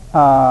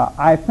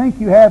 I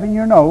think you have in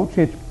your notes,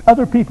 it's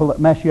other people that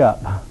mess you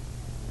up.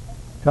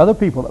 It's other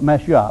people that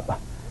mess you up.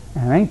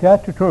 And ain't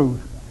that the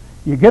truth?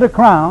 You get a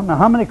crown. Now,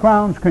 how many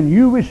crowns can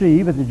you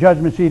receive at the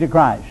judgment seat of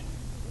Christ?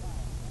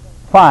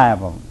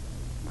 5 of them.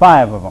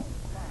 5 of them.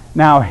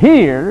 Now,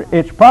 here,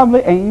 it's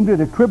probably aimed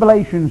at a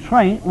tribulation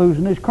saint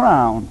losing his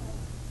crown.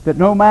 That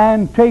no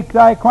man take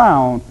thy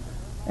crown.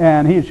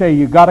 And he'd say,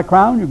 you got a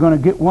crown, you're going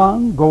to get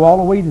one, go all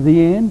the way to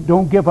the end,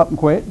 don't give up and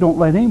quit, don't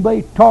let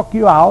anybody talk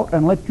you out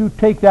and let you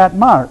take that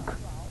mark.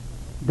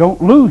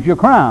 Don't lose your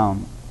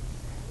crown.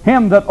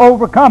 Him that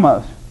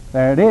overcometh,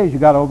 there it is, you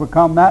got to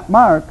overcome that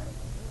mark.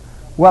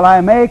 Will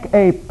I make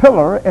a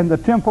pillar in the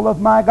temple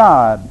of my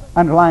God?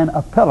 Underline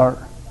a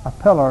pillar, a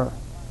pillar.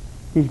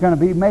 He's going to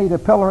be made a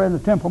pillar in the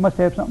temple, must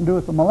have something to do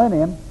with the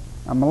millennium,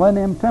 a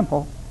millennium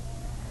temple.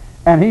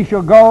 And he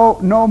shall go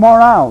no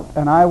more out,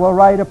 and I will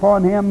write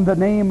upon him the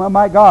name of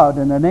my God,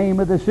 and the name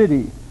of the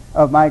city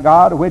of my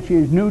God, which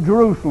is New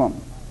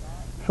Jerusalem.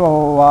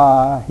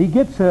 So he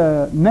gets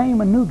a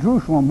name of New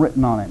Jerusalem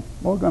written on him.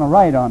 We're going to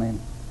write on him.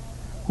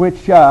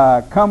 Which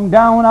come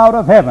down out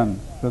of heaven.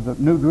 So the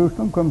New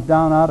Jerusalem comes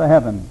down out of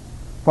heaven.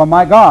 For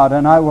my God,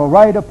 and I will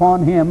write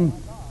upon him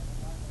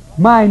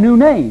my new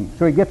name.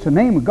 So he gets the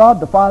name of God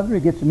the Father,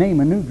 he gets the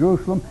name of New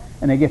Jerusalem,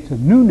 and he gets the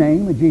new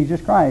name of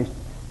Jesus Christ.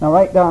 Now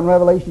write down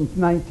Revelation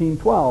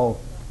 19:12.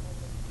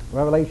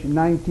 Revelation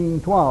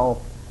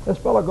 19:12. This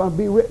fellow's going to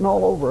be written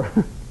all over.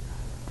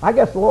 I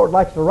guess the Lord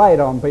likes to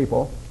write on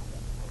people.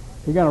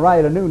 He's going to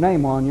write a new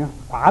name on you.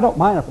 I don't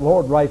mind if the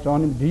Lord writes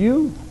on him. Do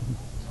you?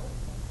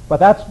 But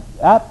that's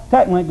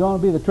technically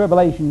going to be the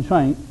tribulation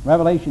saint.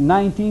 Revelation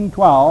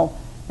 19:12.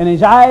 And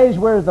his eyes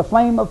were the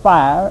flame of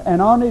fire,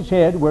 and on his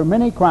head were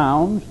many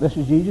crowns. This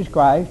is Jesus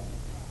Christ.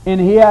 And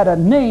he had a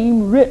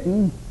name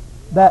written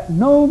that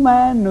no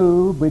man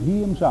knew but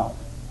he himself.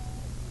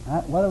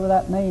 Whatever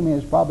that name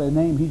is, probably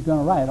the name he's going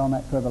to write on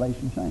that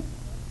tribulation saint.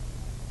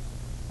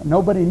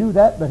 Nobody knew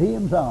that but he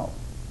himself.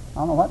 I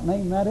don't know what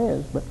name that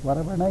is, but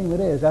whatever name it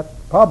is, that's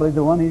probably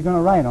the one he's going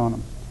to write on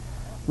them.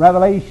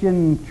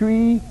 Revelation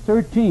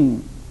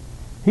 3:13.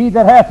 He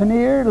that hath an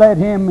ear, let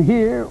him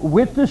hear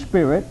with the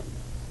Spirit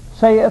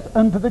saith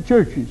unto the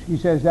churches. He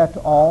says that to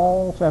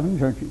all 7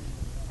 churches.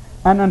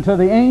 And unto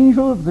the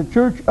angel of the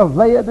church of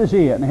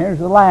Laodicea. And here's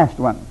the last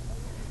one.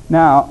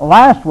 Now,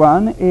 last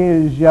one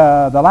is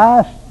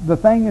the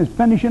thing is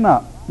finishing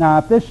up. Now,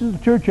 if this is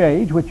the church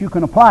age, which you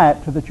can apply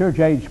it to the church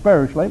age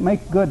spiritually,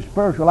 make good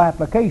spiritual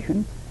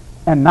application,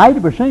 and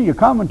 90% of your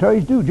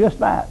commentaries do just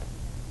that.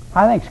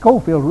 I think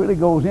Schofield really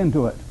goes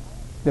into it.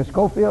 Does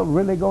Schofield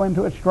really go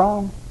into it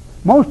strong?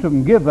 Most of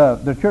them give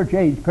the church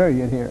age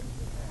period here.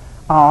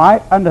 All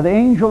right, unto the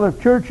angel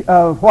of church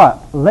of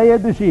what?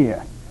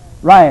 Laodicea.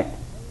 Right.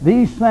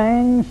 These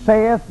things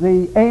saith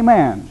the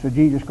Amen. So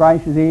Jesus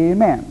Christ is the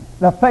Amen.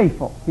 The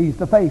faithful. He's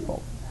the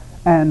faithful.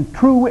 And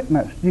true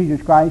witness.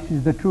 Jesus Christ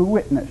is the true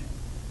witness.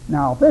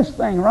 Now this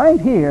thing right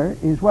here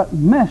is what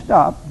messed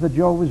up the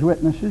Jehovah's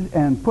Witnesses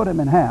and put them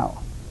in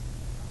hell.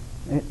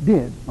 It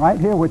did. Right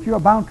here, what you're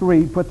about to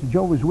read, put the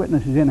Jehovah's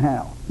Witnesses in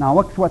hell. Now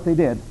look what they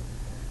did.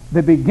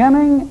 The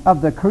beginning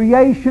of the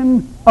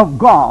creation of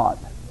God.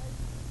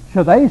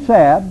 So they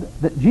said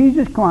that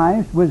Jesus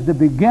Christ was the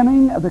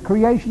beginning of the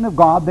creation of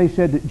God. They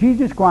said that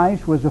Jesus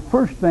Christ was the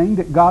first thing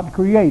that God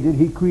created.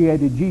 He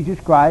created Jesus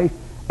Christ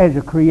as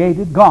a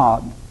created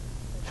God.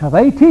 So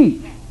they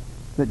teach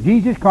that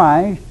Jesus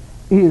Christ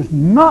is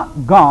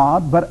not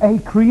God, but a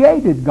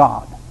created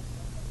God.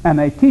 And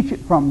they teach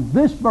it from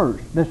this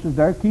verse. This is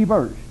their key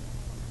verse.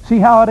 See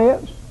how it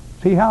is?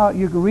 See how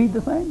you can read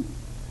the thing?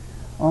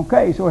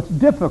 Okay, so it's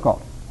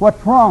difficult.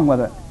 What's wrong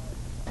with it?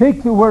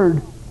 Take the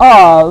word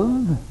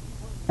of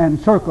and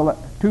circle it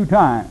 2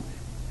 times.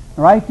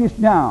 Write this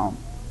down.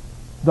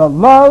 The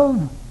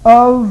love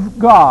of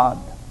God.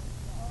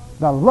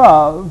 The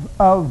love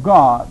of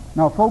God.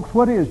 Now, folks,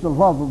 what is the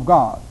love of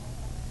God?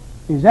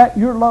 Is that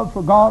your love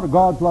for God or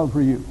God's love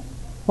for you?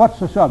 What's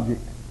the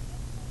subject?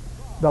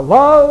 The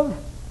love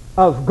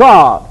of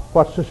God.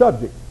 What's the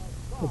subject?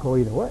 It'll go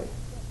either way.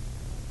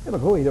 It'll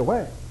go either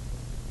way.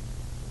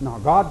 Now,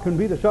 God can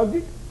be the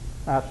subject.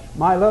 That's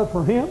my love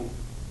for Him.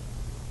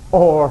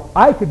 Or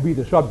I could be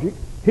the subject,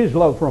 His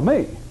love for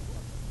me.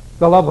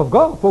 The love of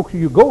God, folks,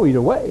 you go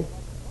either way.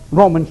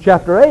 Romans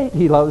chapter 8,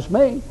 He loves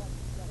me.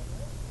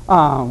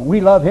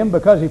 We love Him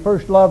because He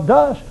first loved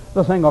us.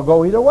 The thing will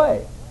go either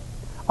way.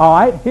 All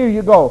right, here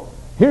you go.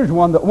 Here's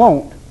one that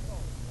won't.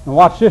 And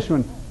watch this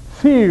one.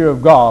 Fear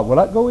of God. Will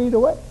that go either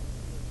way?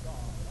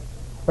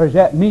 Or is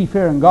that me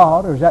fearing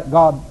God, or is that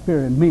God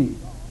fearing me?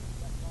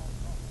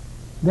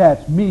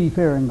 That's me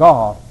fearing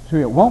God. So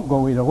it won't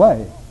go either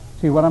way.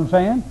 See what I'm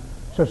saying?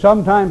 So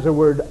sometimes the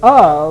word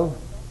of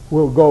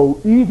will go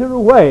either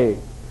way.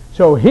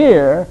 So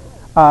here,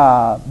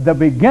 the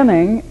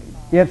beginning,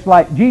 it's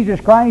like Jesus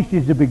Christ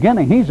is the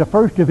beginning. He's the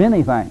first of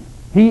anything.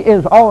 He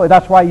is always,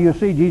 that's why you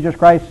see Jesus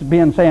Christ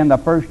being saying the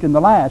first and the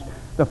last.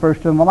 The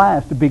first and the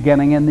last, the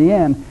beginning and the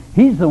end.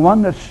 He's the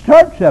one that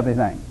starts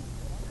everything.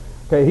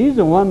 Okay, He's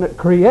the one that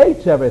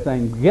creates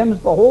everything, begins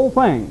the whole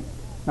thing.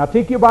 Now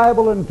take your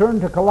Bible and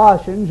turn to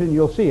Colossians and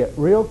you'll see it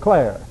real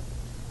clear.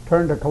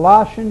 Turn to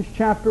Colossians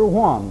chapter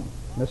 1.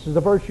 This is the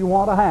verse you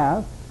want to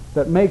have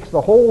that makes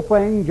the whole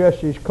thing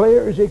just as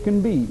clear as it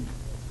can be.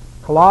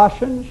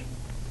 Colossians,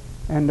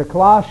 and to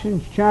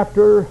Colossians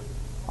chapter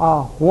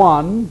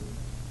 1,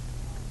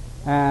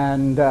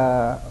 and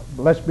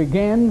let's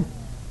begin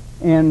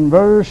in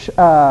verse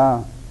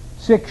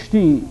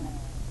 16.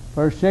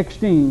 Verse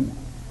 16.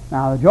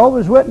 Now the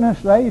Jehovah's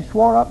Witness, they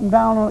swore up and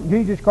down on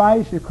Jesus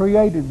Christ, the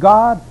created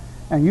God,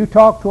 and you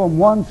talk to them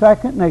 1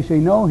 second and they say,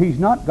 no, He's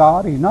not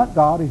God, He's not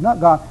God, He's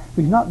not God. If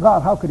He's not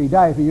God, how could He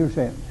die for your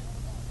sins?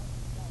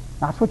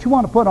 That's what you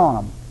want to put on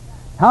them.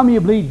 How many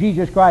of you believe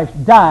Jesus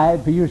Christ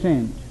died for your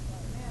sins?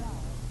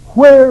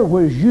 Where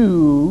was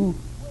you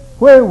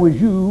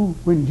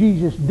when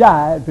Jesus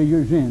died for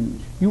your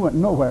sins? You went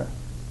nowhere.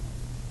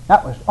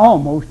 That was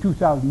almost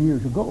 2,000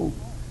 years ago.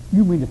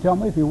 You mean to tell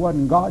me if He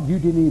wasn't God, you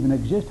didn't even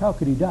exist? How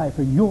could He die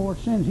for your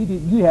sins?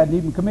 You hadn't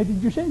even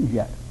committed your sins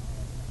yet.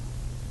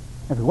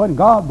 If He wasn't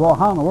God, well,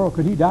 how in the world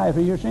could He die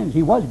for your sins?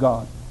 He was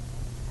God.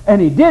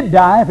 And He did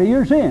die for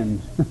your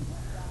sins.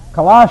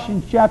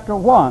 Colossians chapter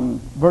 1,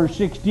 verse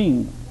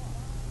 16.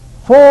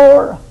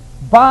 For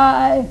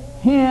by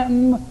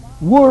Him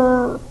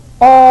were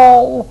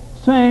all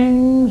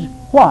things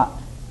what?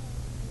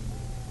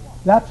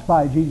 That's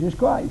by Jesus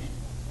Christ.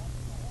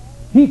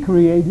 He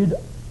created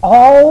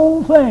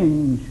all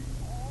things.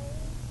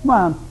 Come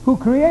on, who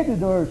created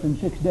the earth in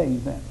 6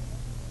 days then?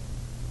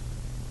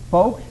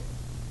 Folks,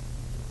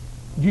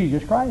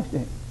 Jesus Christ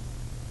did.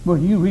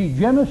 When you read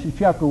Genesis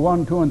chapter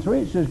 1, 2, and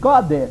 3, it says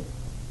God did.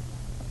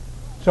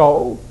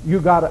 So, you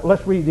got it.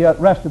 Let's read the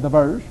rest of the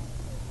verse.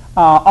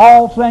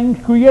 All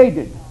things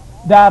created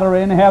that are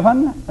in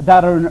heaven,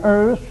 that are in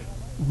earth,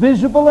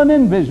 visible and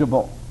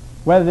invisible,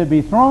 whether they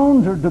be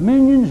thrones or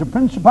dominions or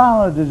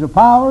principalities or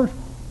powers,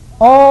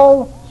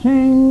 all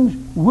things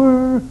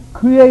were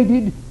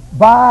created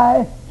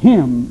by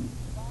Him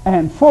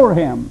and for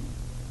Him.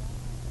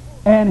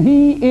 And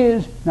He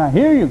is, now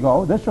here you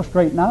go, this will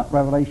straighten out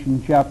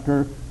Revelation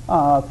chapter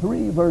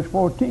 3, verse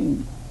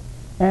 14.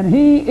 And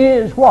He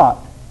is what?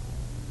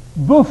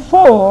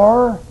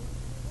 Before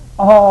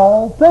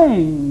all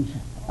things.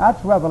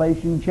 That's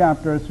Revelation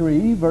chapter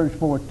 3, verse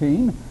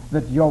 14,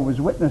 that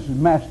Jehovah's Witnesses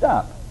messed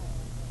up.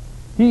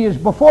 He is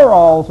before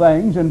all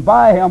things, and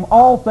by Him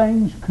all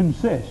things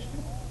consist.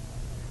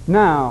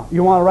 Now,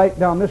 you want to write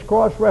down this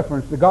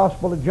cross-reference, the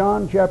Gospel of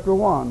John chapter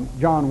 1,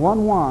 John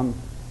 1:1.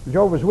 The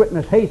Jehovah's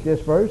Witnesses hate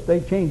this verse. They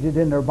changed it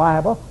in their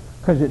Bible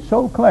because it's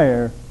so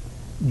clear.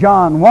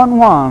 John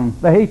 1:1,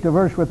 they hate the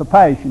verse with a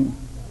passion.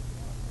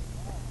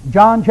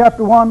 John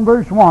chapter 1,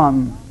 verse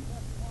 1.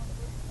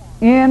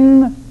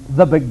 In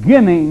the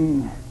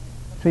beginning.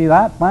 See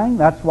that thing?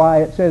 That's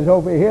why it says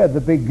over here,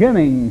 the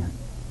beginning.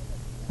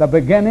 The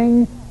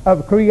beginning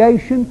of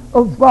creation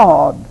of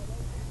God.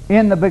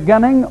 In the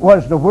beginning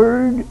was the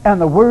Word, and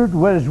the Word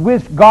was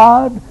with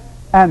God,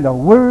 and the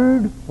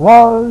Word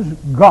was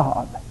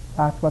God.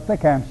 That's what they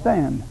can't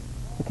stand.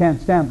 They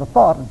can't stand the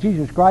thought of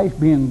Jesus Christ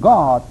being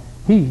God.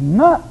 He's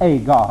not a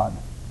God.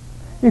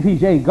 If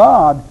He's a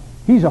God,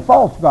 He's a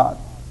false God.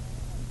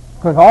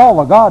 Because all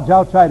the gods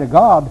outside of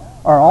God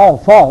are all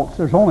false.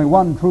 There's only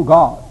one true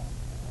God.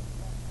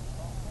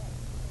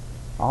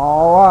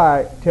 All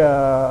right.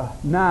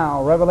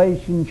 Now,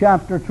 Revelation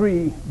chapter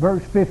 3,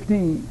 verse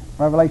 15.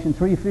 Revelation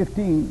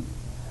 3:15.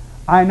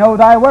 I know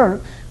thy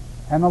works,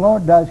 and the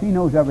Lord does. He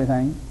knows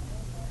everything.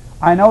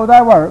 I know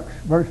thy works,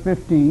 verse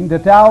 15,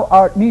 that thou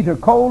art neither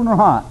cold nor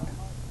hot.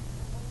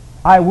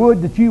 I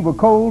would that you were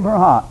cold or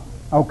hot.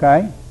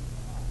 Okay.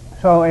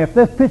 So if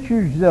this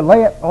pictures the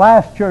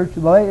last church,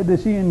 the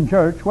Laodicean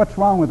church, what's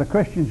wrong with the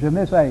Christians in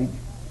this age?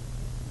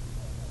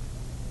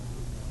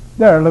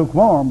 They're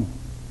lukewarm.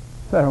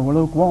 They're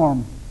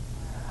lukewarm.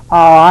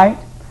 All right.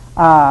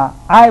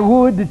 I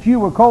would that you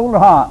were cold or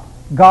hot.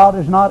 God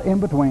is not in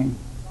between.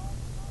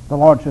 The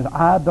Lord says,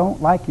 I don't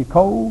like you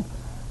cold.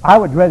 I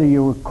would rather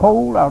you were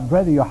cold. I would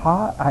rather you were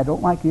hot. I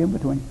don't like the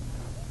in-between.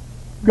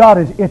 God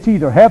is, it's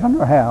either heaven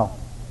or hell.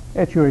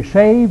 It's you're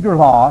saved or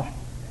lost.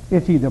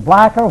 It's either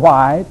black or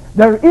white.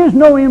 There is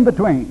no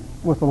in-between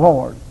with the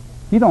Lord.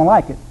 He don't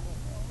like it.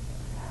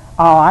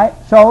 All right,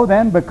 so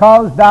then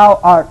because thou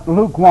art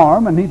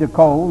lukewarm and neither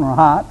cold nor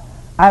hot,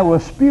 I will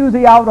spew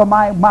thee out of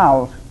my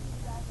mouth.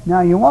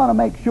 Now you want to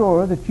make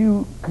sure that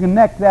you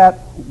connect that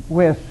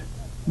with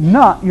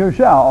not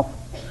yourself.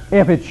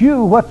 If it's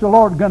you, what's the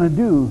Lord going to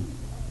do?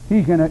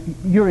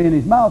 You're in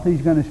His mouth,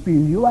 He's going to spew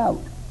you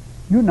out.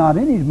 You're not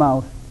in His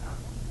mouth.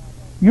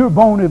 You're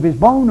bone of His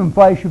bone and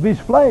flesh of His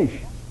flesh.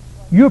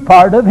 You're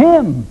part of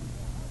Him.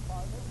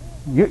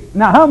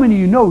 Now how many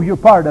of you know you're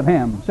part of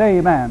Him? Say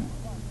amen.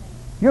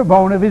 You're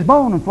bone of His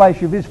bone and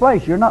flesh of His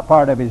flesh. You're not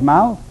part of His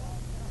mouth.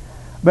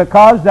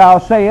 Because thou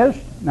sayest,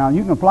 now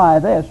you can apply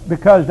this,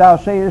 because thou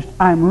sayest,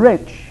 I'm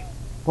rich.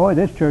 Boy,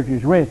 this church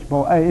is rich,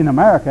 boy, in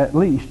America at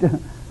least.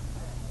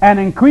 And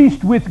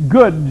increased with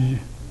goods,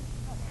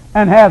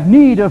 and have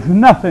need of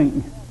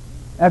nothing.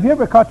 Have you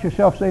ever caught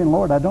yourself saying,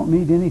 Lord, I don't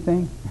need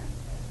anything?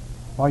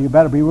 Well, you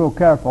better be real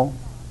careful.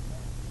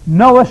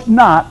 Knowest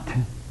not.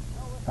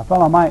 A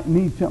fellow might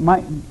need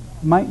something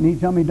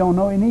he don't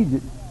know he needs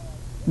it.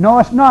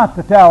 Knowest not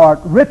that thou art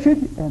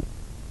wretched, and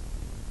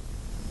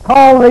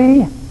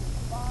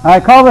I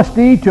callest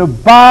thee to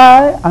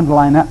buy,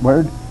 underline that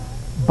word,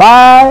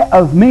 buy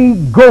of me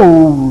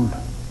gold,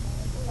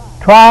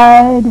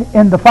 tried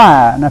in the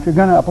fire. Now if you're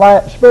going to apply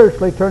it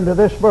spiritually, turn to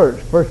this verse,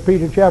 1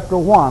 Peter chapter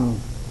 1.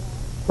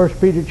 1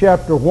 Peter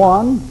chapter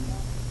 1,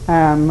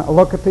 and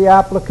look at the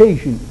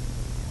application.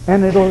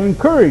 And it'll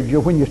encourage you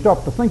when you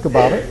stop to think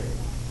about it.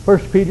 1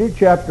 Peter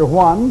chapter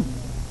 1,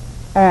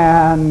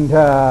 and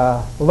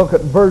look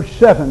at verse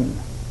 7.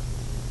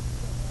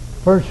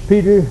 1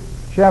 Peter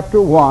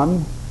chapter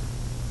 1,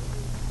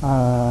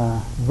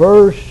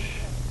 verse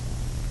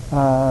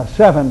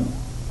 7.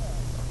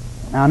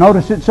 Now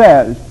notice it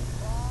says,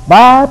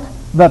 but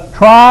the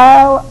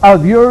trial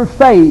of your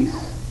faith,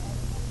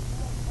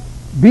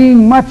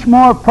 being much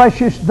more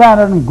precious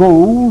than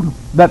gold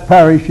that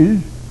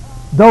perishes,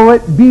 though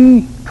it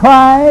be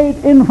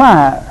tried in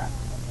fire,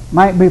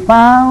 might be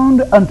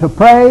found unto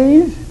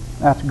praise,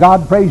 that's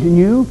God praising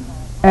you,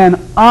 and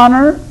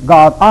honor,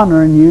 God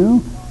honoring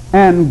you,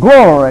 and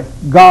glory,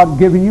 God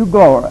giving you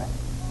glory,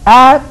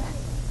 at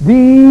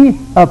the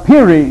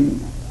appearing,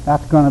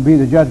 that's going to be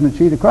the judgment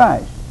seat of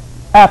Christ,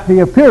 at the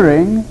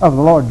appearing of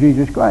the Lord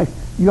Jesus Christ.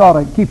 You ought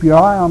to keep your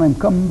eye on Him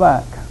coming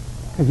back,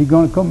 because He's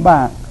going to come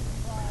back.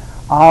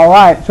 All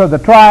right, so the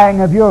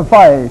trying of your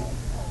faith.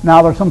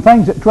 Now there's some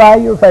things that try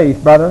your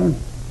faith, brother.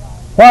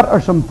 What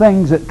are some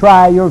things that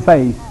try your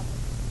faith?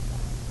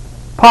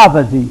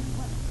 Poverty.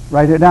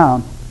 Write it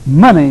down.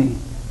 Money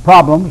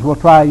problems will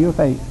try your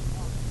faith.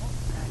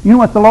 You know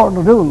what the Lord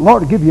will do? The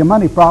Lord will give you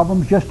money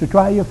problems just to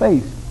try your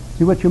faith.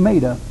 See what you're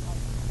made of.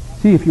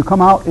 See if you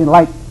come out in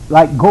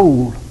like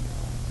gold.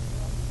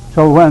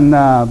 So when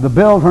the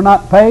bills are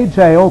not paid,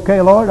 say,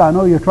 okay, Lord, I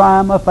know you're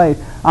trying my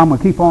faith. I'm going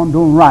to keep on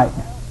doing right.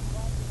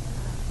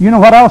 You know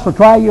what else will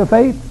try your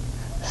faith?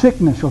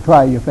 Sickness will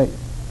try your faith.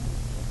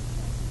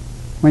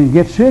 When you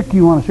get sick,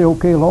 you want to say,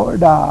 okay,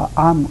 Lord,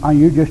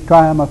 you're just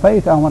trying my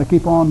faith. I want to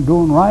keep on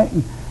doing right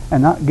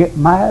and not get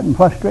mad and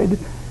frustrated.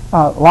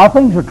 A lot of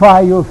things will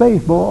try your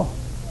faith, boy.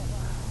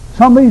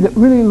 Somebody that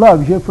really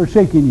loves you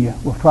forsaking you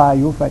will try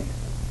your faith.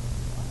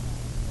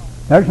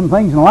 There's some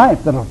things in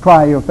life that will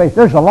try your faith.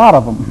 There's a lot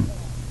of them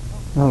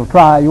that will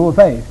try your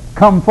faith.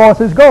 Come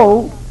forth as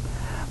gold.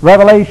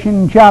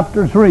 Revelation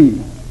chapter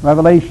 3.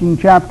 Revelation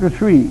chapter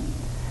 3.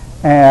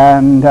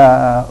 And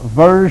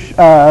verse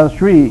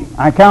 3.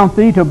 I count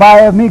thee to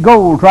buy of me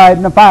gold tried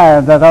in the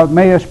fire, that thou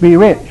mayest be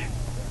rich.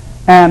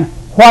 And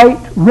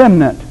white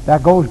remnant.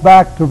 That goes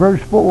back to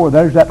verse 4.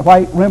 There's that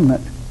white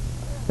remnant.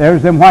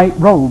 There's them white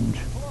robes.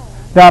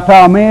 That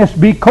thou mayest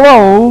be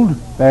clothed.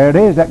 There it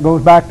is. That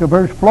goes back to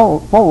verse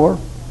 4.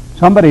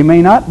 Somebody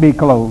may not be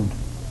clothed.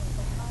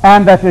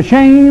 And that the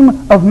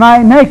shame of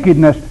thy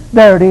nakedness.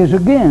 There it is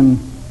again.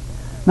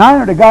 Now I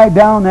heard a guy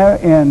down there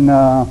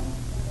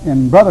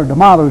in Brother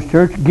D'Amato's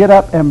church get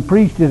up and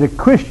preach that a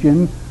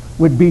Christian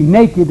would be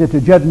naked at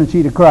the judgment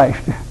seat of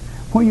Christ.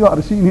 Well, you ought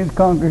to see his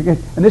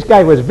congregation. And this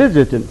guy was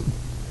visiting.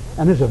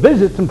 And there's a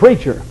visiting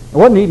preacher. It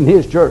wasn't even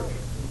his church.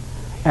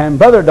 And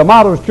Brother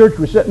D'Amato's church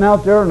was sitting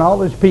out there and all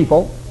his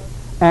people.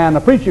 And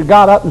the preacher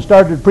got up and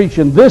started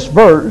preaching this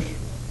verse,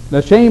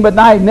 the shame of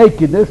thy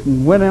nakedness,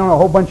 and went on a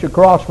whole bunch of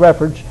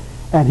cross-reference.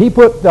 And he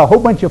put a whole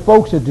bunch of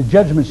folks at the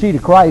judgment seat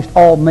of Christ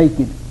all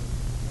naked.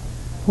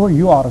 Well,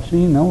 you ought to have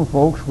seen those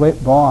folks. Boy,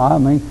 I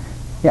mean,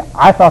 yeah,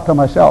 I thought to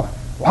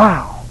myself,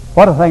 wow,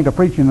 what a thing to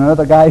preach in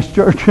another guy's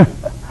church. You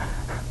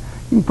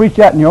can preach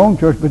that in your own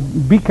church, but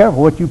be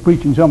careful what you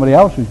preach in somebody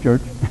else's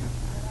church.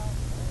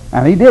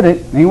 And he did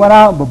it. And he went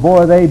out, but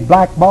boy, they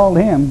blackballed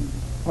him.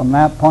 From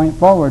that point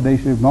forward, they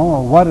said,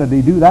 well, what did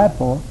he do that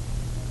for?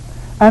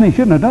 And he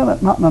shouldn't have done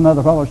it, not in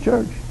another fellow's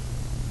church.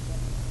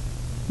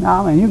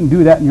 Now, I mean, you can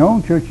do that in your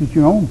own church, it's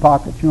your own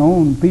pockets, your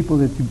own people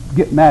that you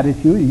get mad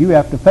at you. You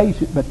have to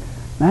face it, but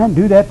Man,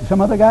 do that to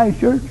some other guy's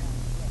church?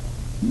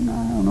 No,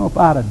 I don't know if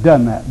I'd have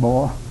done that,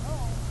 boy.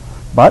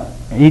 But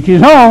each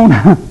his own.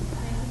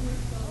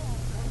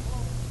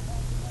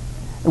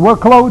 We're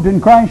clothed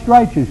in Christ's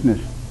righteousness.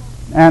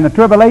 And the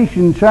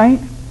tribulation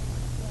saint,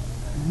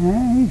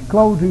 he's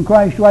clothed in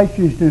Christ's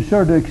righteousness to a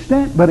certain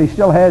extent, but he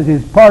still has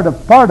his part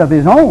of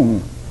his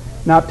own.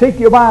 Now take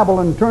your Bible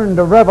and turn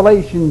to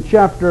Revelation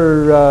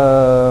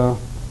chapter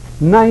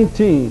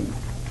 19.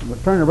 We'll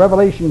turn to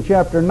Revelation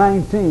chapter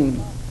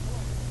 19.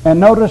 And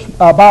notice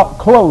about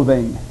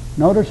clothing.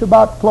 Notice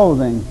about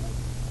clothing.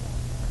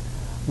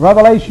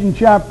 Revelation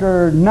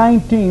chapter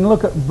 19,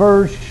 look at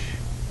verse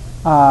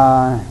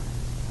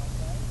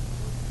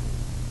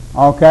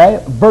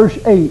verse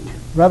 8.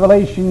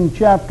 Revelation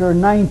chapter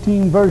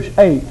 19, verse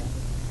 8.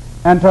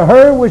 And to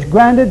her was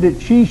granted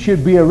that she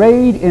should be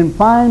arrayed in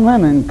fine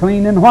linen,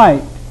 clean and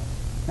white.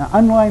 Now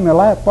underline the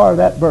last part of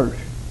that verse.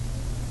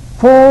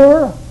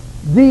 For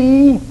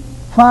the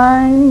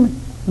fine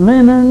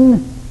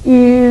linen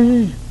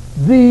is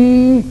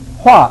the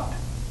what?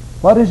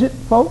 What is it,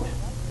 folks?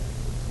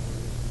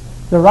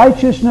 The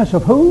righteousness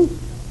of who?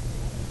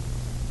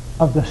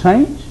 Of the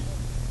saints.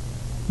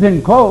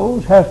 Then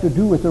clothes has to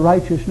do with the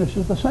righteousness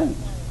of the saints.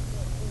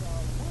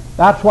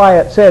 That's why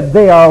it said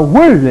they are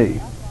worthy.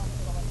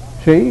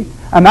 See?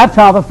 And that's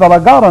how the fellow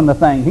got on the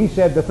thing. He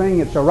said the thing,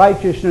 it's the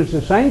righteousness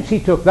of the saints. He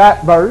took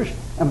that verse.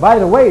 And by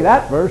the way,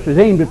 that verse is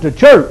aimed at the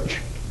church.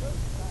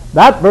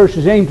 That verse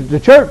is aimed at the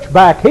church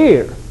back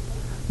here.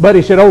 But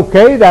he said,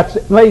 okay, that's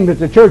aimed at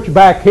the church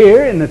back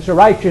here, and it's the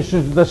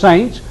righteousness of the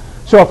saints.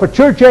 So if a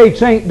church-age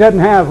saint doesn't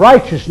have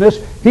righteousness,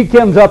 he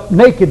comes up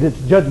naked at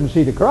the judgment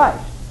seat of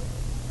Christ.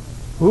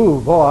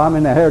 Ooh, boy, I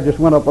mean, the hair just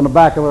went up on the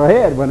back of her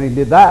head when he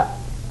did that.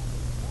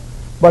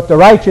 But the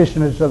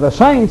righteousness of the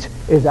saints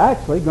is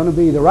actually going to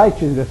be the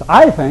righteousness,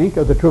 I think,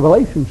 of the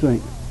tribulation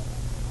saints.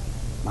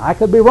 I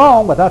could be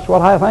wrong, but that's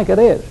what I think it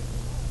is.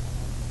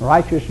 The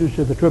righteousness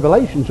of the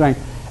tribulation saints.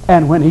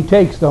 And when he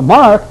takes the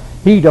mark,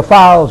 he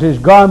defiles his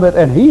garment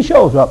and he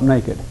shows up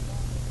naked.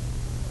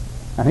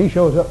 And he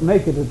shows up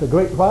naked at the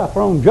great white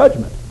throne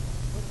judgment.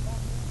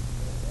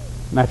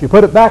 Now if you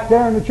put it back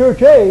there in the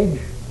church age,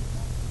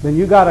 then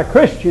you got a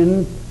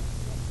Christian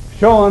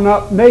showing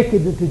up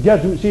naked at the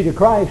judgment seat of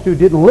Christ who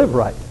didn't live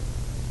right.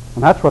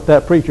 And that's what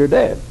that preacher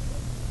did.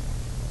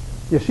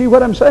 You see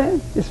what I'm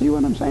saying? You see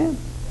what I'm saying?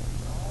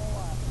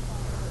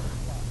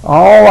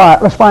 All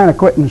right, let's find a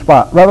quitting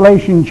spot.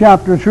 Revelation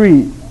chapter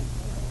 3.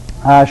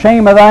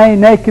 Shame of thy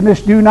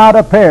nakedness do not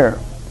appear.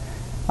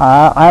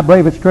 I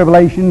believe it's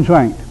tribulation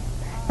saint.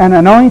 And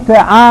anoint the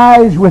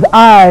eyes with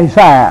eye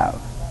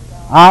salve,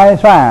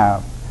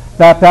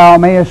 that thou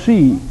mayest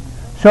see.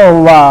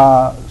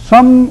 So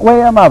some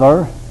way or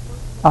another,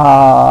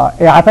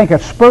 I think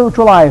it's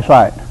spiritual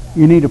eyesight.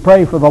 You need to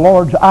pray for the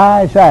Lord's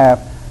eye salve.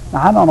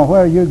 Now I don't know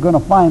where you're going to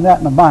find that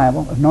in the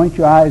Bible. Anoint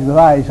your eyes with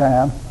eye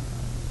salve.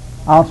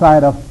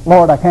 Outside of,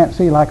 Lord, I can't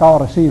see like I ought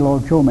to see.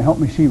 Lord, show me, help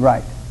me see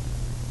right.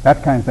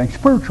 That kind of thing.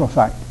 Spiritual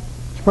sight.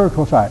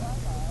 Spiritual sight.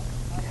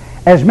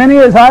 As many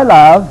as I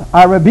love,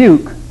 I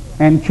rebuke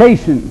and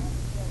chasten.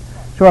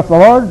 So if the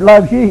Lord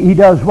loves you, he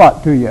does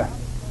what to you?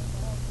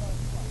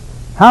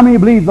 How many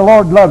believe the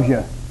Lord loves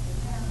you?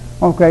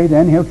 Okay,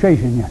 then he'll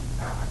chasten you.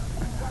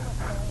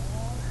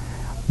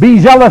 Be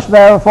zealous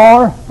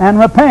therefore, and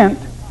repent.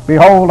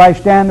 Behold, I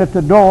stand at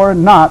the door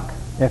and knock.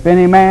 If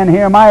any man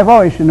hear my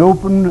voice and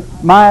open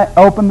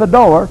the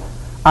door,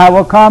 I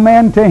will come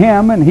in to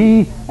him, and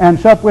he and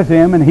sup with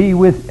him, and he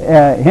with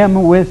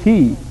him with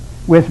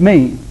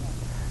me.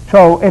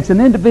 So it's an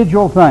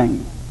individual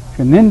thing. It's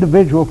an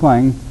individual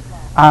thing.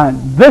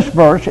 This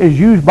verse is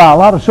used by a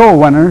lot of soul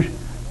winners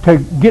to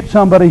get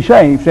somebody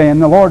saved, saying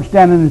the Lord's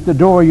standing at the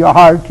door of your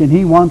heart, and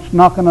he wants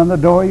knocking on the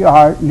door of your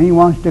heart, and he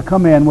wants to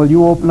come in. Will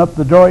you open up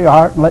the door of your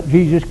heart and let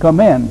Jesus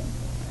come in?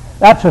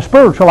 That's a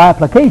spiritual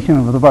application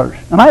of the verse.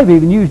 And I've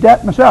even used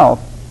that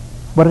myself.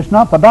 But it's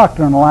not the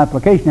doctrinal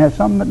application. It has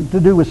something to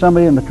do with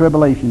somebody in the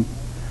tribulation.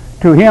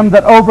 To him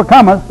that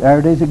overcometh, there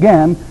it is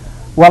again,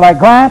 will I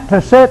grant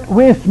to sit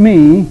with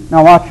me,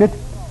 now watch it,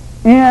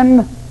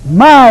 in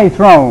my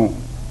throne.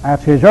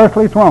 That's his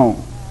earthly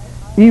throne.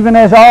 Even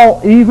as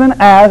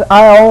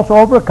I also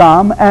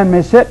overcome, and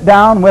may sit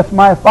down with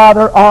my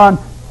Father on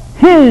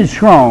his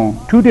throne.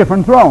 Two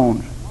different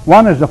thrones.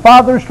 One is the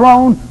Father's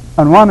throne,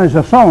 and one is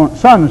the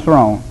Son's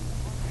throne.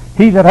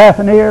 He that hath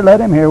an ear, let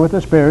him hear what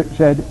the Spirit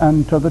said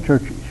unto the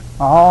churches.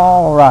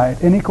 All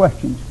right. Any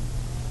questions?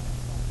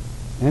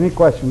 Any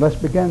questions? Let's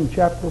begin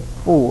chapter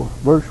 4,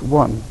 verse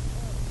 1.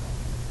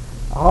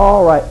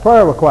 All right.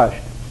 Prayer request.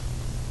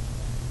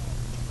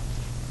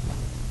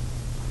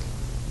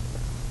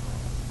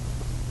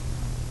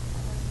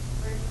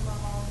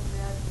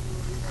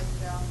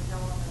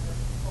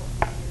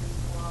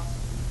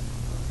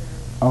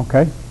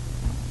 Okay.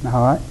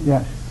 All right.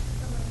 Yes.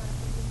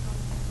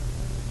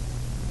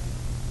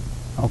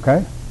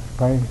 Okay.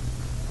 Pray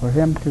for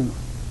him too.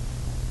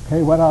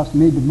 Okay. What else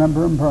need to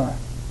remember in prayer?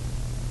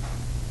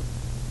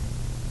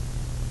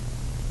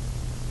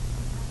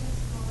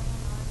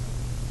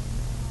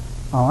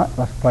 All right.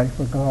 Let's pray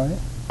for Gloria.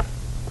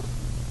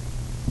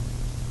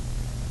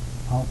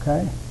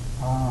 Okay.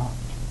 All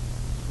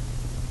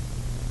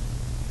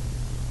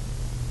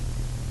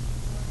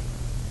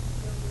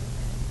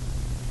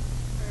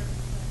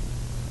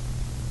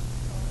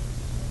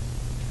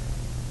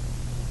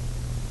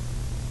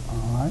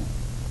right.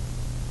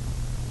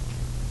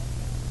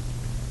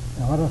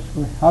 Now what else?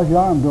 How's your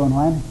arm doing,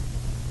 Lanny?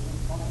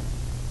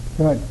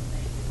 Good.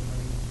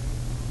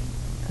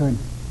 Good.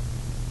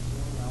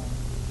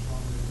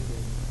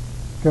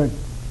 Good.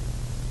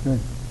 Good.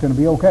 It's going to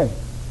be okay.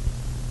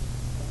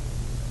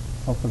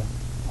 Hopefully.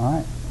 All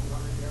right.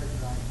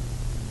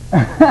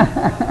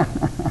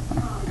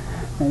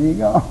 There you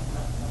go.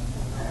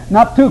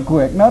 Not too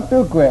quick. Not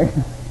too quick.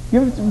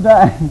 Give it some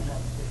time.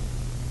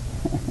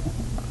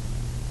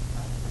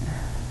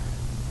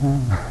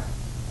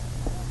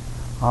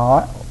 All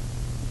right.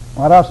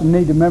 What else do you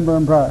need to remember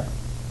in prayer?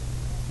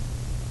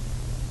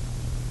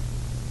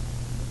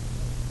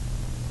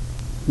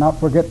 Not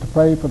forget to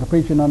pray for the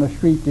preaching on the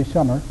street this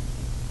summer.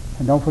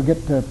 And don't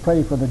forget to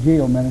pray for the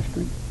jail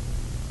ministry.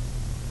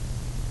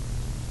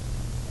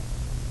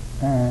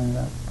 And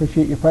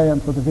appreciate you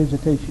praying for the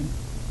visitation.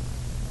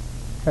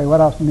 Okay,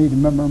 what else do you need to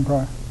remember in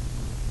prayer?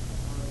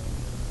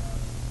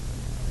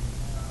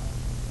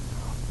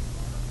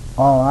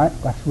 All right,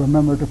 let's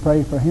remember to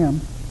pray for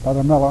him,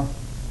 Brother Miller.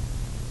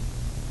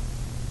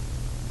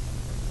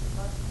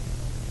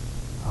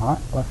 All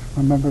right, let's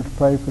remember to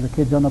pray for the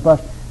kids on the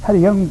bus. Had a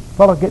young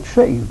fellow get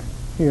saved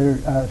here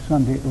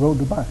Sunday, rode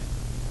the bus.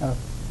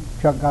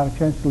 Chuck got a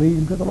chance to lead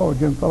him to the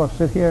Lord. Young fellow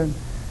sit here, and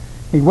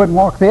he wouldn't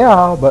walk the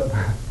aisle, but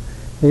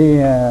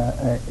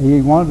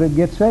he wanted to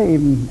get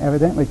saved, and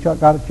evidently Chuck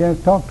got a chance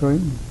to talk to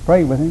him,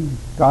 pray with him,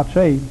 got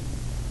saved.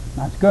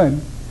 That's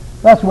good.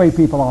 That's the way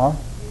people are.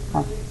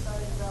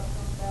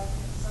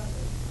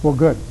 Well,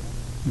 good.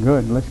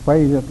 Good. Let's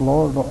pray that the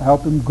Lord will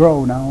help him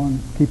grow now and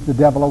keep the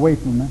devil away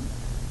from him.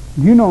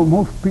 You know,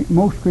 most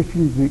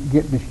Christians that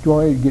get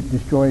destroyed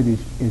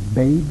as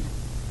babes.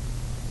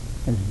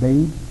 As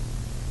babes.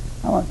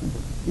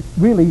 It's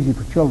real easy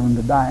for children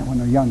to die when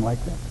they're young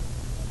like that.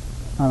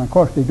 And of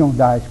course they don't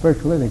die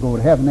spiritually, they go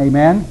to heaven,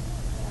 amen.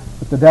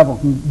 But the devil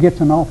gets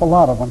an awful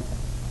lot of them.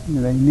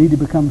 They need to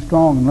become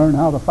strong and learn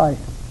how to fight.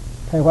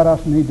 Okay, what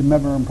else do you need to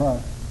remember in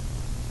prayer?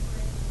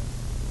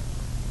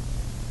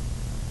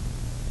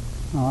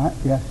 All right,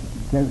 yes.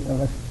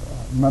 Let's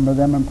remember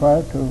them in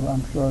prayer too.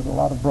 I'm sure there's a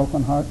lot of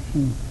broken hearts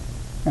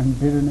and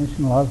bitterness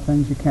and a lot of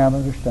things you can't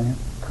understand.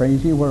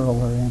 Crazy world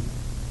we're in.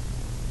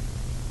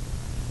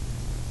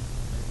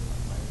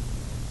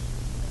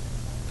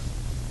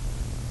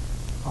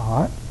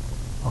 All right.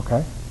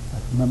 Okay.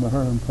 Let's remember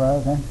her in prayer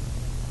then.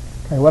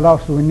 Okay, what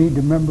else do we need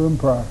to remember in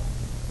prayer?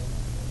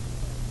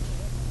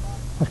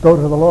 Let's go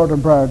to the Lord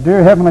in prayer.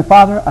 Dear Heavenly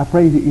Father, I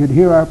pray that you'd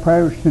hear our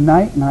prayers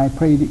tonight, and I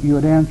pray that you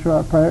would answer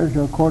our prayers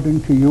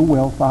according to your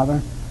will,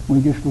 Father.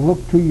 We just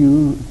look to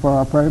you for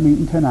our prayer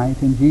meeting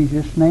tonight. In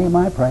Jesus' name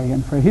I pray,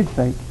 and for his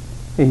sake,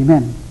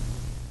 amen.